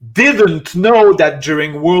didn't know that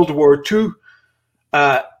during World War II,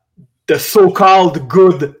 the so-called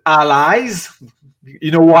good allies,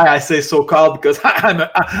 you know why I say so-called? Because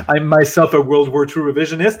I'm myself a World War II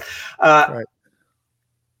revisionist.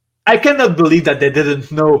 I cannot believe that they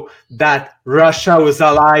didn't know that Russia was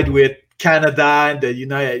allied with Canada and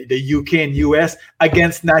the UK and US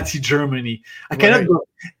against Nazi Germany.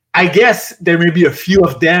 I guess there may be a few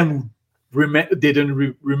of them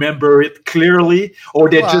didn't remember it clearly, or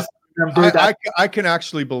they just remember that. I can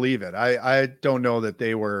actually believe it. I don't know that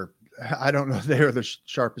they were. I don't know if they are the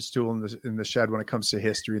sharpest tool in the shed when it comes to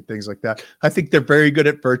history and things like that. I think they're very good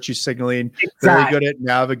at virtue signaling, very good at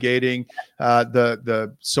navigating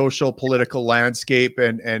the social political landscape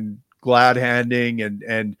and glad handing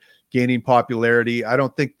and gaining popularity. I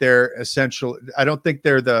don't think they're essential. I don't think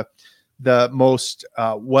they're the most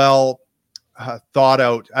thought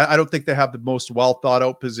out. I don't think they have the most well thought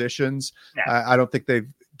out positions. Yeah. I don't think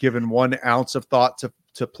they've given 1 ounce of thought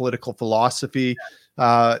to political philosophy.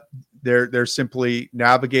 Yeah. They're simply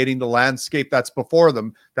navigating the landscape that's before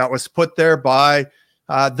them, that was put there by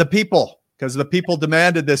the people, because the people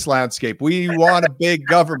demanded this landscape. We want a big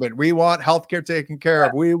government. We want healthcare taken care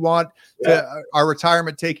of. We want our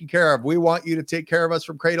retirement taken care of. We want you to take care of us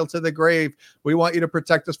from cradle to the grave. We want you to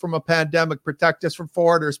protect us from a pandemic, protect us from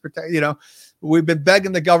foreigners, we've been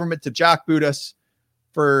begging the government to jackboot us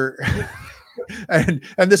for and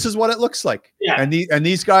this is what it looks like. Yeah. And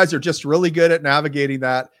these guys are just really good at navigating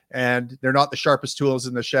that, and they're not the sharpest tools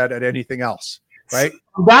in the shed at anything else. Right.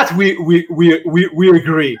 That we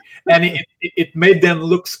agree. And it made them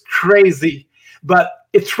look crazy. But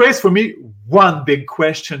it raised for me one big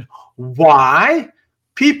question. Why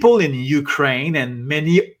people in Ukraine and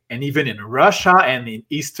even in Russia and in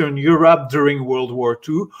Eastern Europe during World War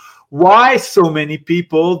II, why so many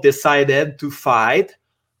people decided to fight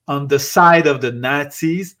on the side of the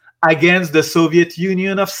Nazis against the Soviet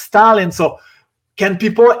Union of Stalin? So can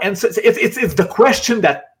people answer? It's the question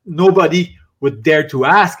that nobody would dare to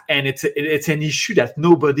ask, and it's an issue that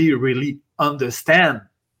nobody really understands.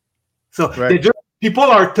 So people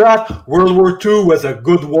are taught World War II was a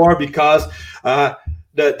good war because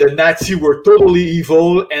the Nazis were totally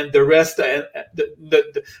evil, and the rest,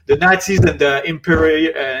 the Nazis and the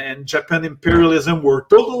Imperial and Japan imperialism were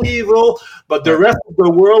totally evil, but the rest of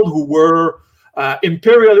the world, who were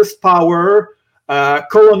imperialist power,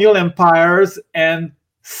 colonial empires, and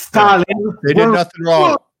Stalin, they did nothing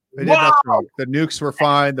wrong. They did nothing wrong. The nukes were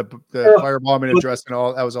fine. The firebombing address and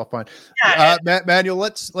all that was all fine. Manuel,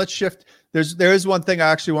 let's shift. There is one thing I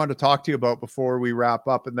actually wanted to talk to you about before we wrap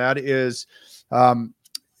up, and that is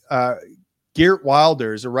Geert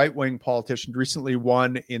Wilders, a right-wing politician, recently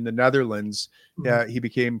won in the Netherlands. He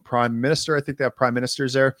became prime minister. I think they have prime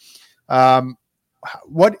ministers there.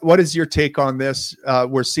 What is your take on this?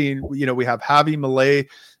 We're seeing, we have Javier Milei,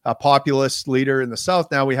 a populist leader in the south.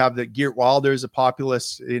 Now we have the Geert Wilders, a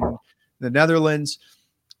populist in the Netherlands.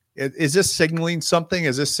 Is this signaling something?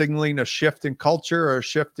 Is this signaling a shift in culture or a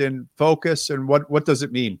shift in focus? And what does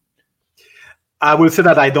it mean? I will say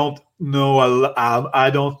that I don't know.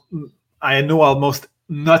 I know almost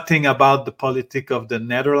nothing about the politics of the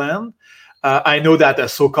Netherlands. I know that a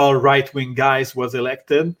so-called right-wing guy was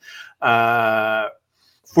elected.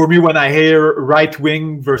 For me, when I hear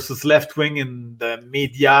right-wing versus left-wing in the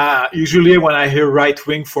media, usually when I hear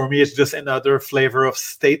right-wing, for me, it's just another flavor of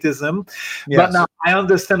statism. Yes. But now I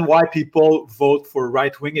understand why people vote for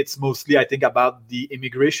right-wing. It's mostly, I think, about the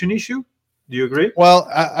immigration issue. Do you agree? Well,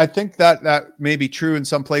 I think that may be true in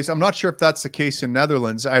some places. I'm not sure if that's the case in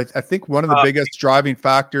Netherlands. I think one of the biggest driving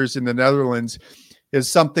factors in the Netherlands is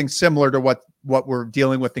something similar to what we're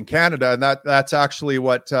dealing with in Canada. And that's actually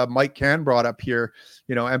what Mike Can brought up here.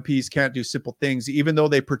 MPs can't do simple things, even though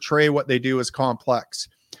they portray what they do as complex.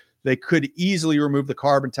 They could easily remove the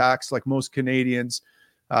carbon tax like most Canadians,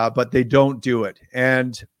 but they don't do it.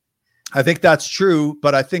 And I think that's true.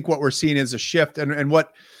 But I think what we're seeing is a shift. And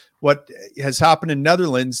what has happened in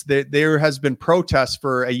Netherlands, there has been protests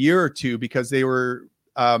for a year or two because they were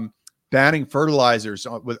banning fertilizers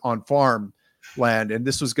on farm land. And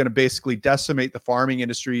this was going to basically decimate the farming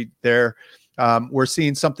industry there. We're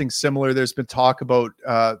seeing something similar. There's been talk about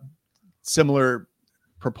similar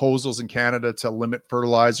proposals in Canada to limit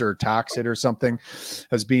fertilizer or tax it or something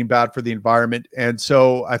as being bad for the environment. And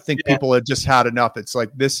so I think people have just had enough. It's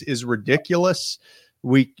like, this is ridiculous.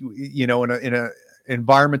 We in a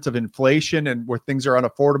environment of inflation and where things are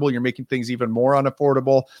unaffordable, you're making things even more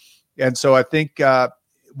unaffordable. And so I think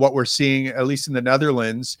what we're seeing, at least in the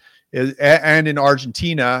Netherlands and in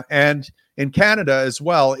Argentina and in Canada as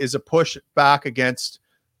well, is a push back against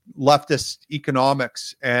leftist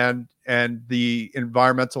economics and the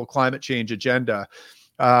environmental climate change agenda.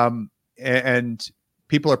 And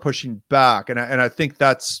people are pushing back. And I think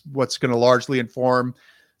that's what's going to largely inform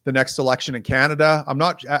the next election in Canada.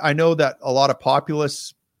 I know that a lot of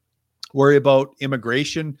populists worry about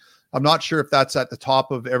immigration. I'm not sure if that's at the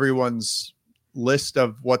top of everyone's list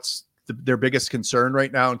of what's their biggest concern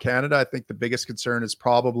right now in Canada. I think the biggest concern is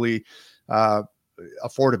probably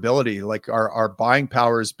affordability. Like our buying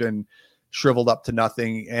power has been shriveled up to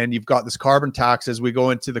nothing. And you've got this carbon tax as we go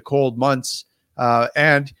into the cold months.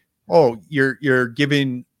 You're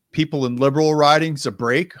giving people in liberal ridings a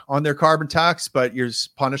break on their carbon tax, but you're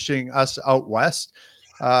punishing us out west.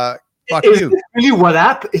 Fuck you. Is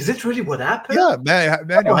it really what happened? Yeah,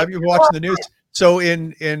 Manuel, have you watched the news? So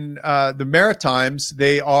in the Maritimes,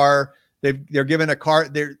 they're given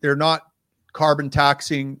they're not carbon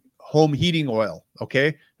taxing home heating oil.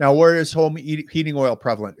 Okay. Now, where is home heating oil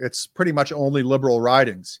prevalent? It's pretty much only liberal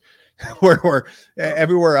ridings where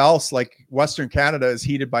everywhere else, like Western Canada, is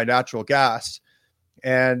heated by natural gas.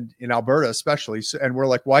 And in Alberta, especially. And we're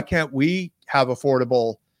like, why can't we have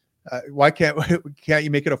affordable Why can't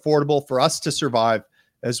you make it affordable for us to survive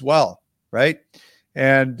as well, right?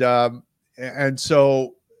 And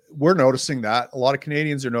so we're noticing that. A lot of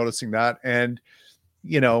Canadians are noticing that, and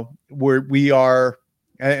we are,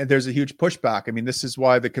 and there's a huge pushback. I mean, this is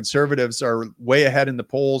why the Conservatives are way ahead in the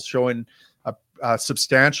polls, showing a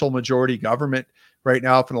substantial majority government right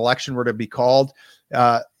now if an election were to be called.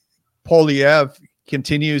 Poilievre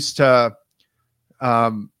continues to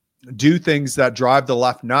do things that drive the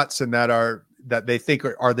left nuts and that they think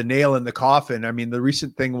are the nail in the coffin. I mean, the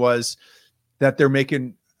recent thing was that they're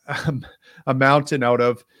making a mountain out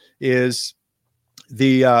of is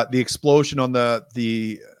the explosion on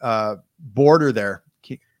the border there,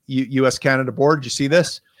 U.S. Canada border. Did you see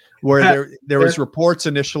this? Where there was reports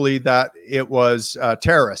initially that it was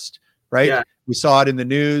terrorist, right? Yeah. We saw it in the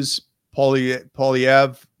news.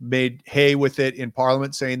 Poilievre made hay with it in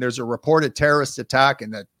Parliament, saying there's a reported terrorist attack,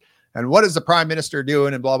 and what is the Prime Minister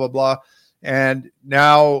doing, and blah blah blah. And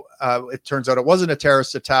now it turns out it wasn't a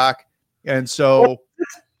terrorist attack. And so,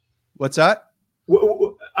 what's that?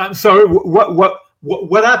 I'm sorry.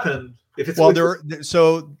 What happened? If it's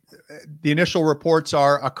so the initial reports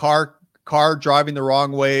are a car driving the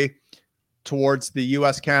wrong way towards the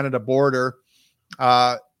U.S.-Canada border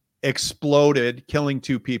exploded, killing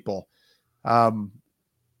 2 people.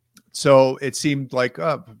 So it seemed like,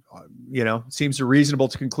 seems reasonable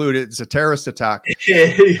to conclude it's a terrorist attack.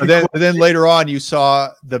 But then later on, you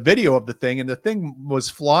saw the video of the thing, and the thing was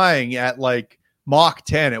flying at like Mach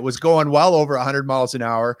 10. It was going well over 100 miles an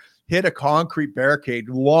hour, hit a concrete barricade,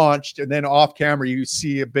 launched, and then off camera, you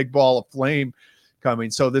see a big ball of flame coming.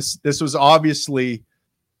 So this was obviously,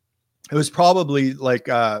 it was probably like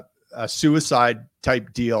a suicide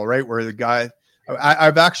type deal, right? Where the guy,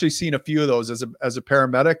 I've actually seen a few of those as a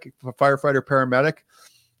paramedic, a firefighter paramedic.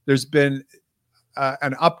 There's been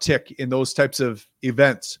an uptick in those types of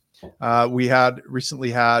events. We had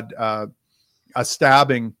recently had a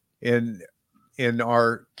stabbing in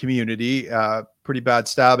our community, pretty bad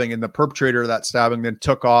stabbing, and the perpetrator of that stabbing then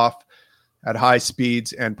took off at high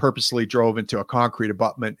speeds and purposely drove into a concrete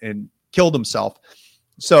abutment and killed himself.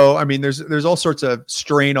 So, I mean, there's all sorts of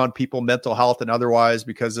strain on people, mental health and otherwise,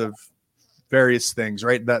 because of various things,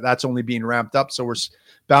 right? That's only being ramped up. So we're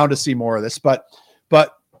bound to see more of this. But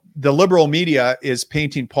the liberal media is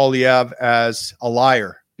painting Poilievre as a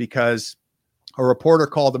liar because a reporter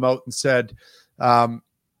called him out and said,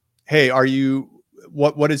 hey,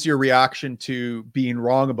 what is your reaction to being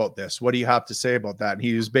wrong about this? What do you have to say about that? And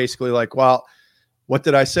he was basically like, well, what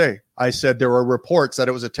did I say? I said there were reports that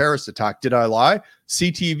it was a terrorist attack. Did I lie?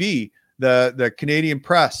 CTV, the Canadian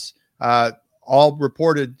press, all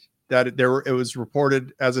reported that it was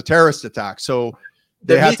reported as a terrorist attack. So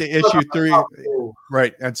they had to issue 3,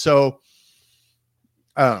 right? And so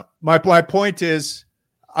my point is,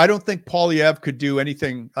 I don't think Poilievre could do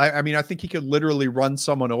anything. I mean, I think he could literally run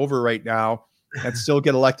someone over right now and still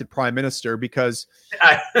get elected prime minister because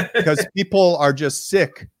people are just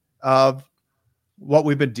sick of what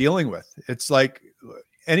we've been dealing with. It's like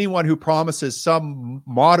anyone who promises some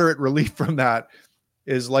moderate relief from that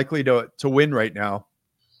is likely to win right now.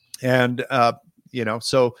 And,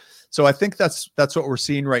 so I think that's what we're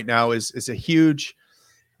seeing right now is a huge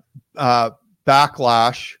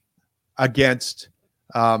backlash against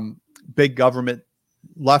big government,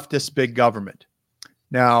 leftist big government.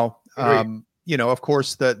 Now, of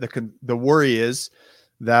course, the worry is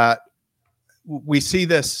that we see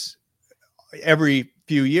this every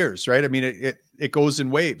few years, right? I mean, it goes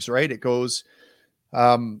in waves, right? It goes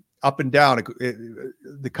up and down.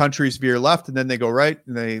 The countries veer left, and then they go right,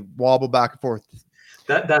 and they wobble back and forth.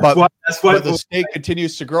 That's why the state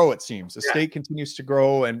continues to grow. It seems the state continues to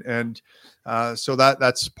grow, and so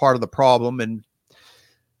that's part of the problem. And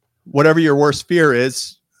whatever your worst fear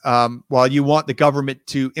is, while you want the government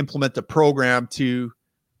to implement a program to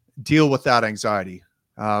deal with that anxiety,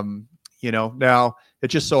 now it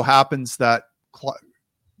just so happens that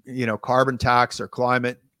carbon tax or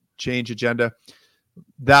climate change agenda,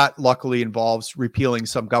 that luckily involves repealing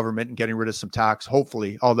some government and getting rid of some tax,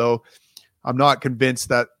 hopefully. Although I'm not convinced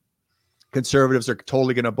that conservatives are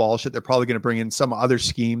totally going to abolish it. They're probably going to bring in some other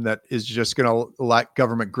scheme that is just going to let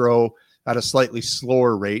government grow at a slightly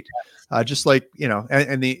slower rate. Just like,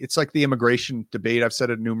 it's like the immigration debate. I've said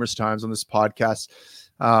it numerous times on this podcast.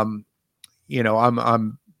 I'm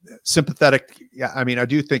sympathetic. Yeah, I mean, I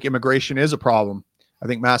do think immigration is a problem. I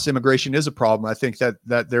think mass immigration is a problem. I think that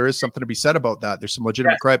there is something to be said about that. There's some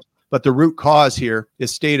legitimate crime, but the root cause here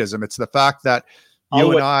is statism. It's the fact that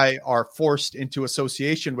You and I are forced into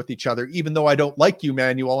association with each other, even though I don't like you,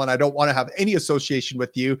 Manuel, and I don't want to have any association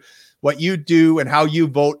with you. What you do and how you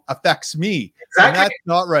vote affects me. Exactly. And that's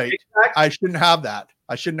not right. Exactly. I shouldn't have that.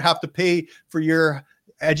 I shouldn't have to pay for your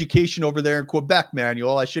education over there in Quebec,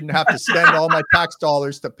 Manuel. I shouldn't have to spend all my tax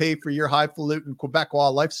dollars to pay for your highfalutin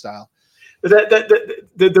Quebecois lifestyle.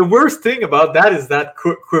 The worst thing about that is that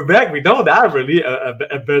Quebec, we don't have really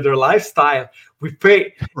a better lifestyle. We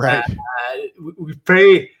pay we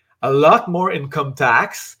pay a lot more income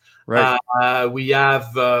tax. Right. We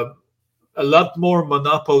have a lot more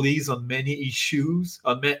monopolies on many issues,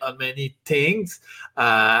 on many things.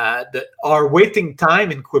 Our waiting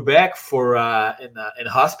time in Quebec for in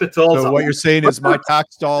hospitals. So what you're saying is my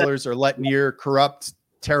tax dollars are letting your corrupt,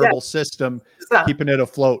 terrible system keeping it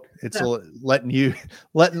afloat. It's letting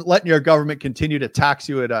your government continue to tax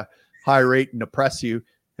you at a high rate and oppress you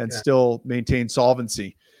and still maintain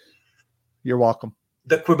solvency. You're welcome.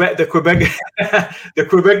 The Quebec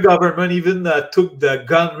government even took the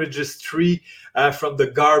gun registry from the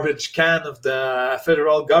garbage can of the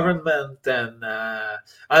federal government, and I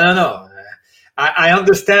don't know. I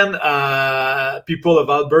understand people of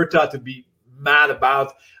Alberta to be mad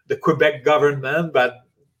about the Quebec government, but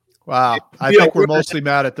wow, I think we're mostly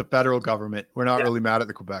mad at the federal government. We're not really mad at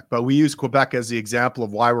the Quebec, but we use Quebec as the example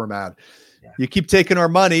of why we're mad. Yeah. You keep taking our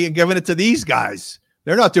money and giving it to these guys.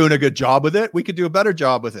 They're not doing a good job with it. We could do a better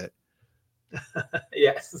job with it.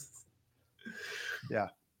 Yes. Yeah.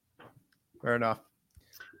 Fair enough.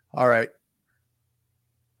 All right.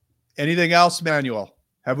 Anything else, Manuel?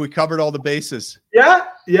 Have we covered all the bases? Yeah.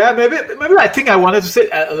 Maybe I think I wanted to say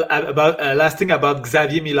about last thing about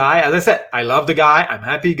Xavier Milei. As I said, I love the guy. I'm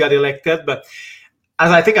happy he got elected. But as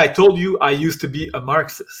I think I told you, I used to be a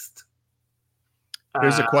Marxist.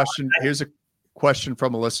 Here's a question. Here's a question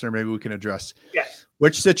from a listener. Maybe we can address. Yes.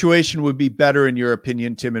 Which situation would be better in your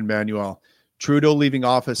opinion, Tim and Manuel? Trudeau leaving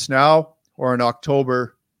office now or in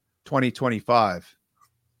October 2025?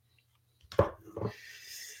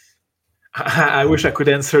 I wish I could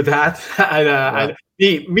answer that. I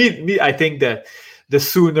think that the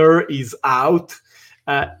sooner he's out,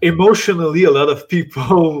 emotionally, a lot of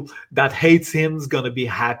people that hates him is going to be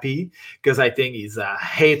happy because I think he's a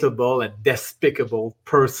hateable and despicable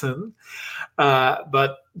person.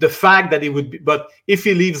 But the fact that but if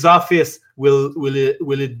he leaves office, will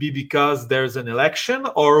it be because there's an election,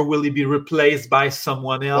 or will he be replaced by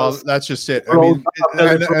someone else? Well, that's just it. I mean,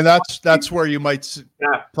 and that's where you might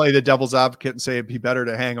play the devil's advocate and say it'd be better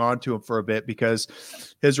to hang on to him for a bit because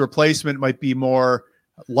his replacement might be more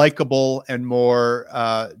likable and more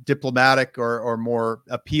diplomatic or more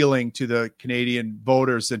appealing to the Canadian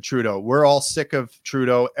voters than Trudeau. We're all sick of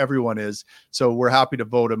Trudeau. Everyone is. So we're happy to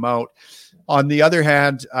vote him out. On the other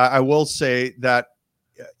hand, I will say that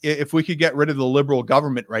if we could get rid of the Liberal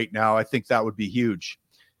government right now, I think that would be huge.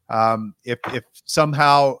 If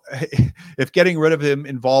somehow, if getting rid of him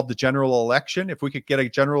involved the general election, if we could get a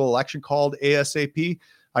general election called ASAP,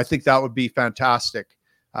 I think that would be fantastic.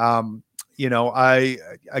 I'm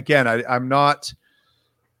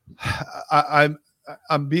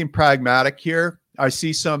being pragmatic here. I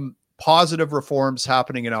see some positive reforms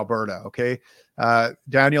happening in Alberta. Okay.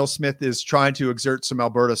 Danielle Smith is trying to exert some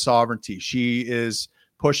Alberta sovereignty. She is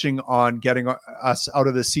pushing on getting us out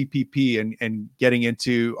of the CPP and getting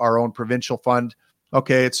into our own provincial fund.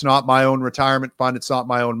 Okay. It's not my own retirement fund. It's not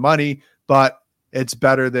my own money, but it's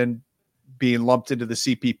better than being lumped into the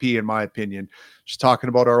CPP, in my opinion. She's talking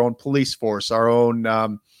about our own police force, our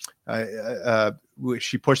own,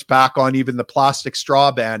 she pushed back on even the plastic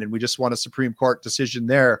straw ban, and we just want a Supreme Court decision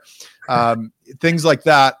there. Things like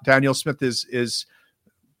that, Danielle Smith is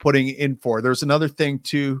putting in for. There's another thing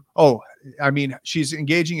too. She's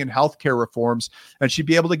engaging in healthcare reforms, and she'd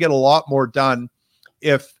be able to get a lot more done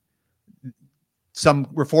if some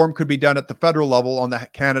reform could be done at the federal level on the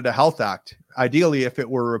Canada Health Act. Ideally, if it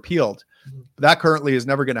were repealed. But that currently is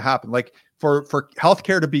never going to happen. Like for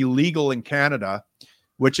healthcare to be legal in Canada,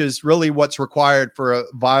 which is really what's required for a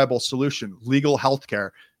viable solution, legal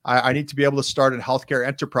healthcare. I need to be able to start a healthcare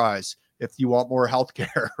enterprise if you want more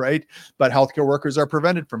healthcare, right? But healthcare workers are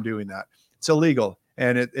prevented from doing that. It's illegal,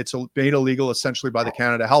 and it's made illegal essentially by the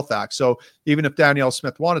Canada Health Act. So even if Danielle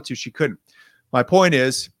Smith wanted to, she couldn't. My point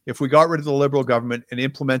is, if we got rid of the Liberal government and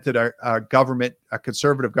implemented a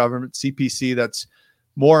conservative government, CPC, that's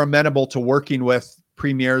more amenable to working with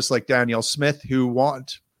premiers like Danielle Smith who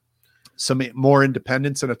want some more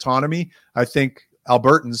independence and autonomy, I think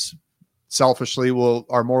Albertans selfishly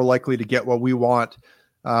are more likely to get what we want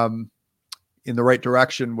in the right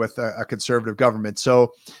direction with a conservative government.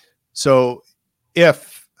 So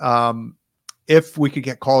if if we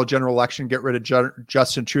could call a general election, get rid of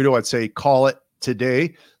Justin Trudeau, I'd say call it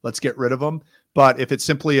today. Let's get rid of him. But if it's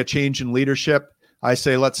simply a change in leadership, I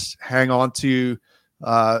say let's hang on to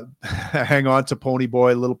Pony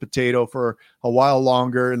Boy, Little Potato for a while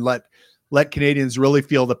longer, and let Canadians really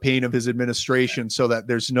feel the pain of his administration, so that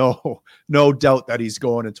there's no doubt that he's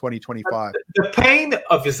going in 2025. The pain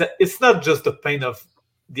of it's not just the pain of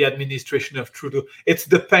the administration of Trudeau. It's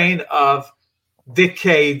the pain of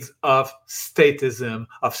decades of statism,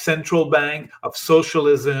 of central bank, of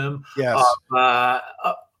socialism, yes,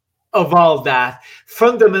 of all that.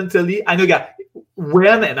 Fundamentally, I know that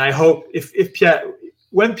and I hope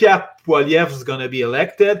when Pierre Poilievre is going to be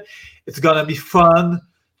elected, it's going to be fun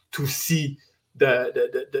to see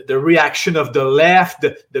the reaction of the left,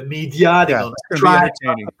 the media. They're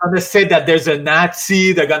going to say that there's a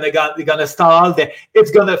Nazi. They're gonna stall.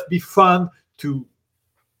 It's going to be fun to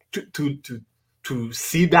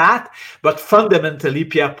see that. But fundamentally,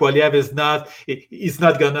 Pierre Poilievre is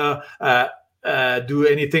not gonna do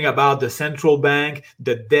anything about the central bank,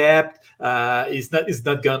 the debt. Is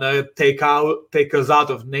not gonna take us out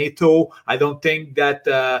of NATO. I don't think that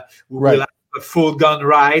we will have a full gun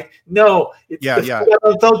right. No, the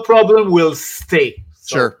fundamental problem will stay.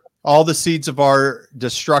 So. Sure, all the seeds of our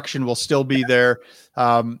destruction will still be there.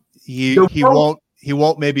 He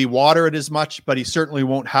won't maybe water it as much, but he certainly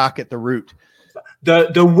won't hack at the root.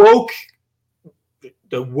 The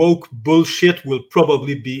woke bullshit will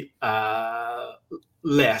probably be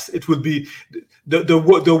less. It will be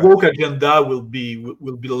the woke agenda will be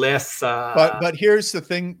less. But here's the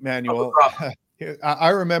thing, Manuel. I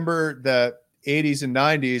remember the 80s and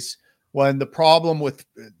 90s when the problem with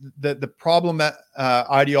the problem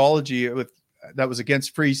ideology that was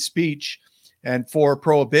against free speech and for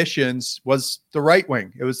prohibitions was the right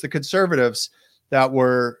wing. It was the conservatives that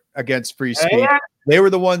were against free speech. Yeah. They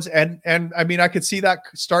were the ones, and I mean, I could see that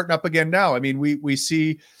starting up again now. I mean, we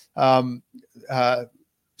see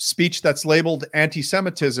speech that's labeled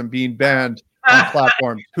anti-Semitism being banned on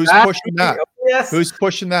platforms. Who's pushing that? Yes. Who's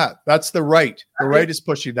pushing that? That's the right. The right is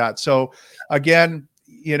pushing that. So again,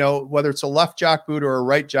 whether it's a left jackboot or a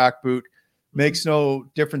right jackboot makes no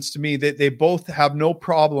difference to me. They both have no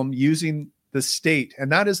problem using the state,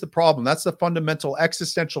 and that is the problem. That's the fundamental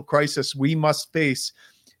existential crisis we must face.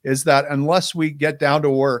 Is that unless we get down to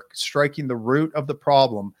work striking the root of the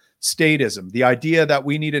problem, statism, the idea that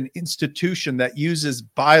we need an institution that uses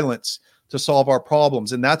violence to solve our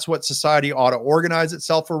problems. And that's what society ought to organize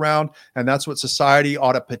itself around. And that's what society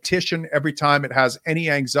ought to petition every time it has any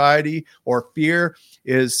anxiety or fear,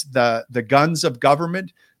 is the guns of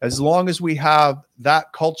government. As long as we have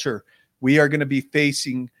that culture, we are going to be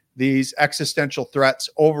facing these existential threats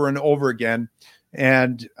over and over again.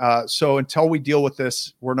 And so until we deal with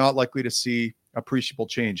this, we're not likely to see appreciable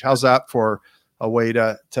change. How's that for a way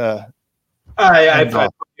to I totally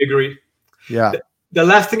agree. Yeah. The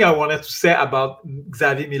last thing I wanted to say about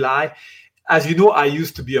Xavier Milei, as you know, I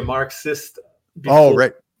used to be a Marxist before. Oh,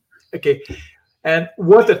 right. Okay. And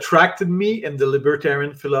what attracted me in the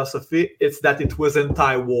libertarian philosophy is that it was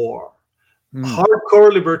anti-war.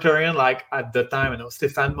 Hardcore libertarian, like at the time,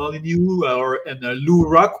 Stéphane Molyneux or Lou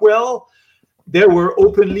Rockwell, they were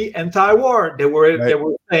openly anti-war. They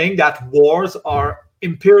were saying that wars are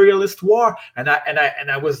imperialist war, and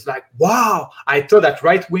I was like, wow! I thought that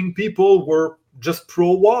right-wing people were just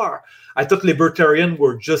pro-war. I thought libertarian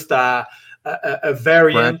were just a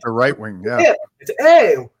variant. The right wing, yeah.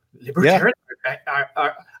 Hey, libertarians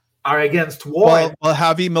are against war. Well,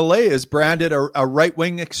 Javier Milei is branded a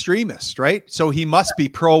right-wing extremist, right? So he must be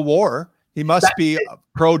pro-war. He must be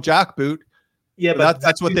pro-jackboot. Yeah, but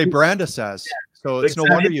that's what they brand us as. Yeah. So it's no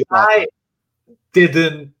wonder you thought I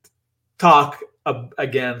didn't talk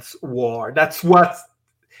against war. That's what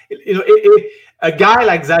a guy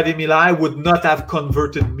like Xavier Milei would not have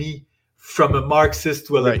converted me from a Marxist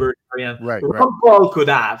to a libertarian. Right. Ron Paul could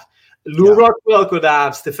have, Lou Rockwell could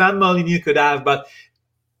have, Stéphane Molyneux could have, but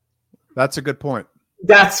that's a good point.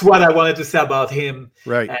 That's what I wanted to say about him.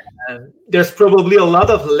 Right. And there's probably a lot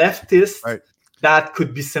of leftists that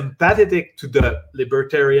could be sympathetic to the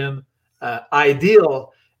libertarian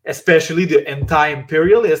ideal, especially the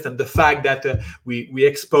anti-imperialist, and the fact that we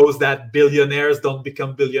expose that billionaires don't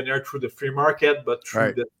become billionaires through the free market, but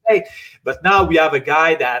through the state. But now we have a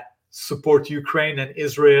guy that supports Ukraine and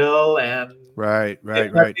Israel, and right.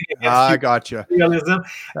 I gotcha. Imperialism.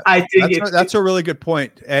 I think that's a really good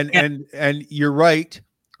point, and you're right.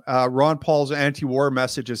 Ron Paul's anti-war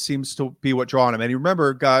messages seems to be what drawn him. And you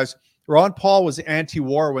remember, guys, Ron Paul was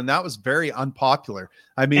anti-war when that was very unpopular.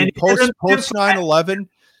 I mean, post 9/11,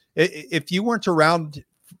 if you weren't around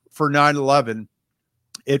for 9/11,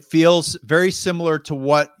 it feels very similar to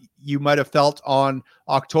what you might have felt on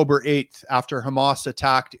October 8th after Hamas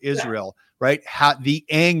attacked Israel, right? The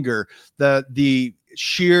anger, the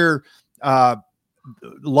sheer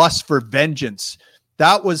lust for vengeance.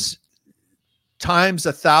 That was times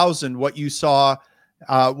 1,000 what you saw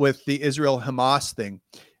with the Israel-Hamas thing.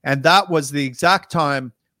 And that was the exact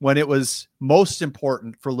time when it was most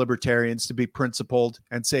important for libertarians to be principled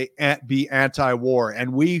and say, be anti-war.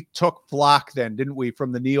 And we took flack then, didn't we,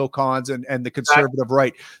 from the neocons and the conservative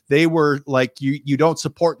right. They were like, you don't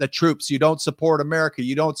support the troops. You don't support America.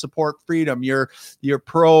 You don't support freedom. You're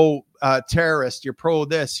pro terrorist. You're pro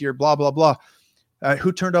this. You're blah, blah, blah.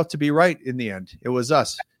 Who turned out to be right in the end? It was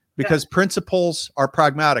us. Because principles are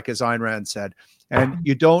pragmatic, as Ayn Rand said. And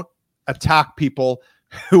you don't attack people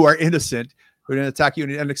who are innocent, who didn't attack you,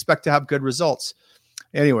 and expect to have good results.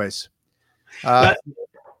 Anyways. Recently,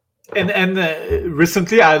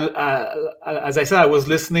 as I said, I was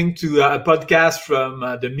listening to a podcast from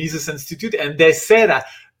the Mises Institute, and they said that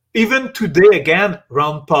even today, again,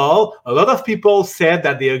 Ron Paul, a lot of people said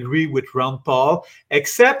that they agree with Ron Paul,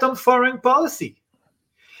 except on foreign policy.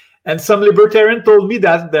 And some libertarian told me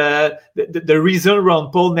that the reason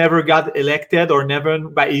Ron Paul never got elected,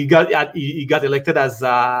 but he got elected as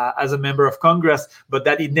a member of Congress, but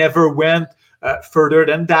that he never went further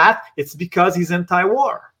than that, it's because he's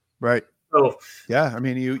anti-war. Right. So yeah, I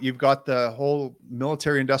mean, you've got the whole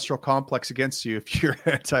military-industrial complex against you if you're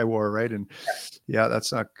anti-war, right? And yeah,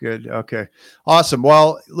 that's not good. Okay, awesome.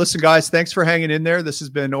 Well, listen, guys, thanks for hanging in there. This has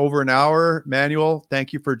been over an hour. Manuel,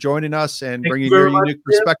 thank you for joining us and bringing your unique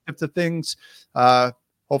perspective to things.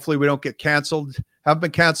 Hopefully, we don't get canceled. Haven't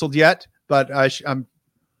been canceled yet, but I'm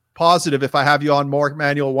positive if I have you on more,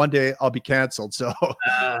 Manuel, one day I'll be canceled. So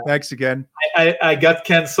thanks again. I got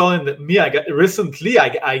canceled, and I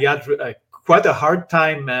got quite a hard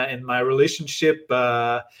time in my relationship.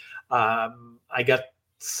 I got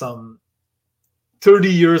some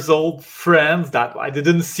 30 years old friends that I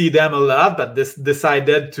didn't see them a lot, but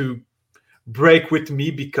decided to break with me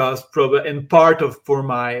because probably in part for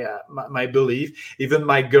my belief. Even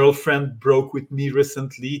my girlfriend broke with me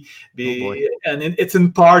recently, and it's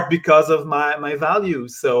in part because of my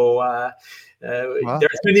values. So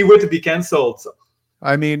there's many ways to be canceled. So.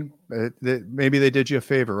 I mean, maybe they did you a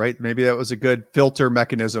favor, right? Maybe that was a good filter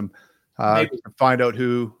mechanism to find out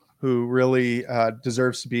who really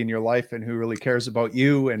deserves to be in your life and who really cares about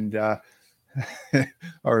you and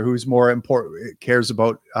or who's more important, cares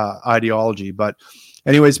about ideology. But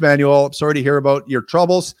anyways, Manuel, I'm sorry to hear about your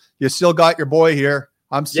troubles. You still got your boy here.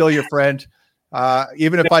 I'm still your friend.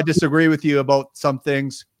 Even if I disagree with you about some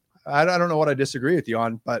things, I don't know what I disagree with you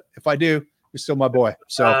on, but if I do, you're still my boy.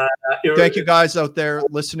 So thank you guys out there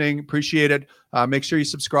listening. Appreciate it. Make sure you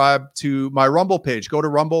subscribe to my Rumble page. Go to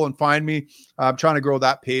Rumble and find me. I'm trying to grow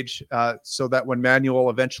that page so that when Manuel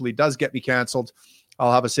eventually does get me canceled,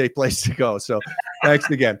 I'll have a safe place to go. So thanks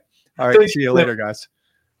again. All right. See you later, guys.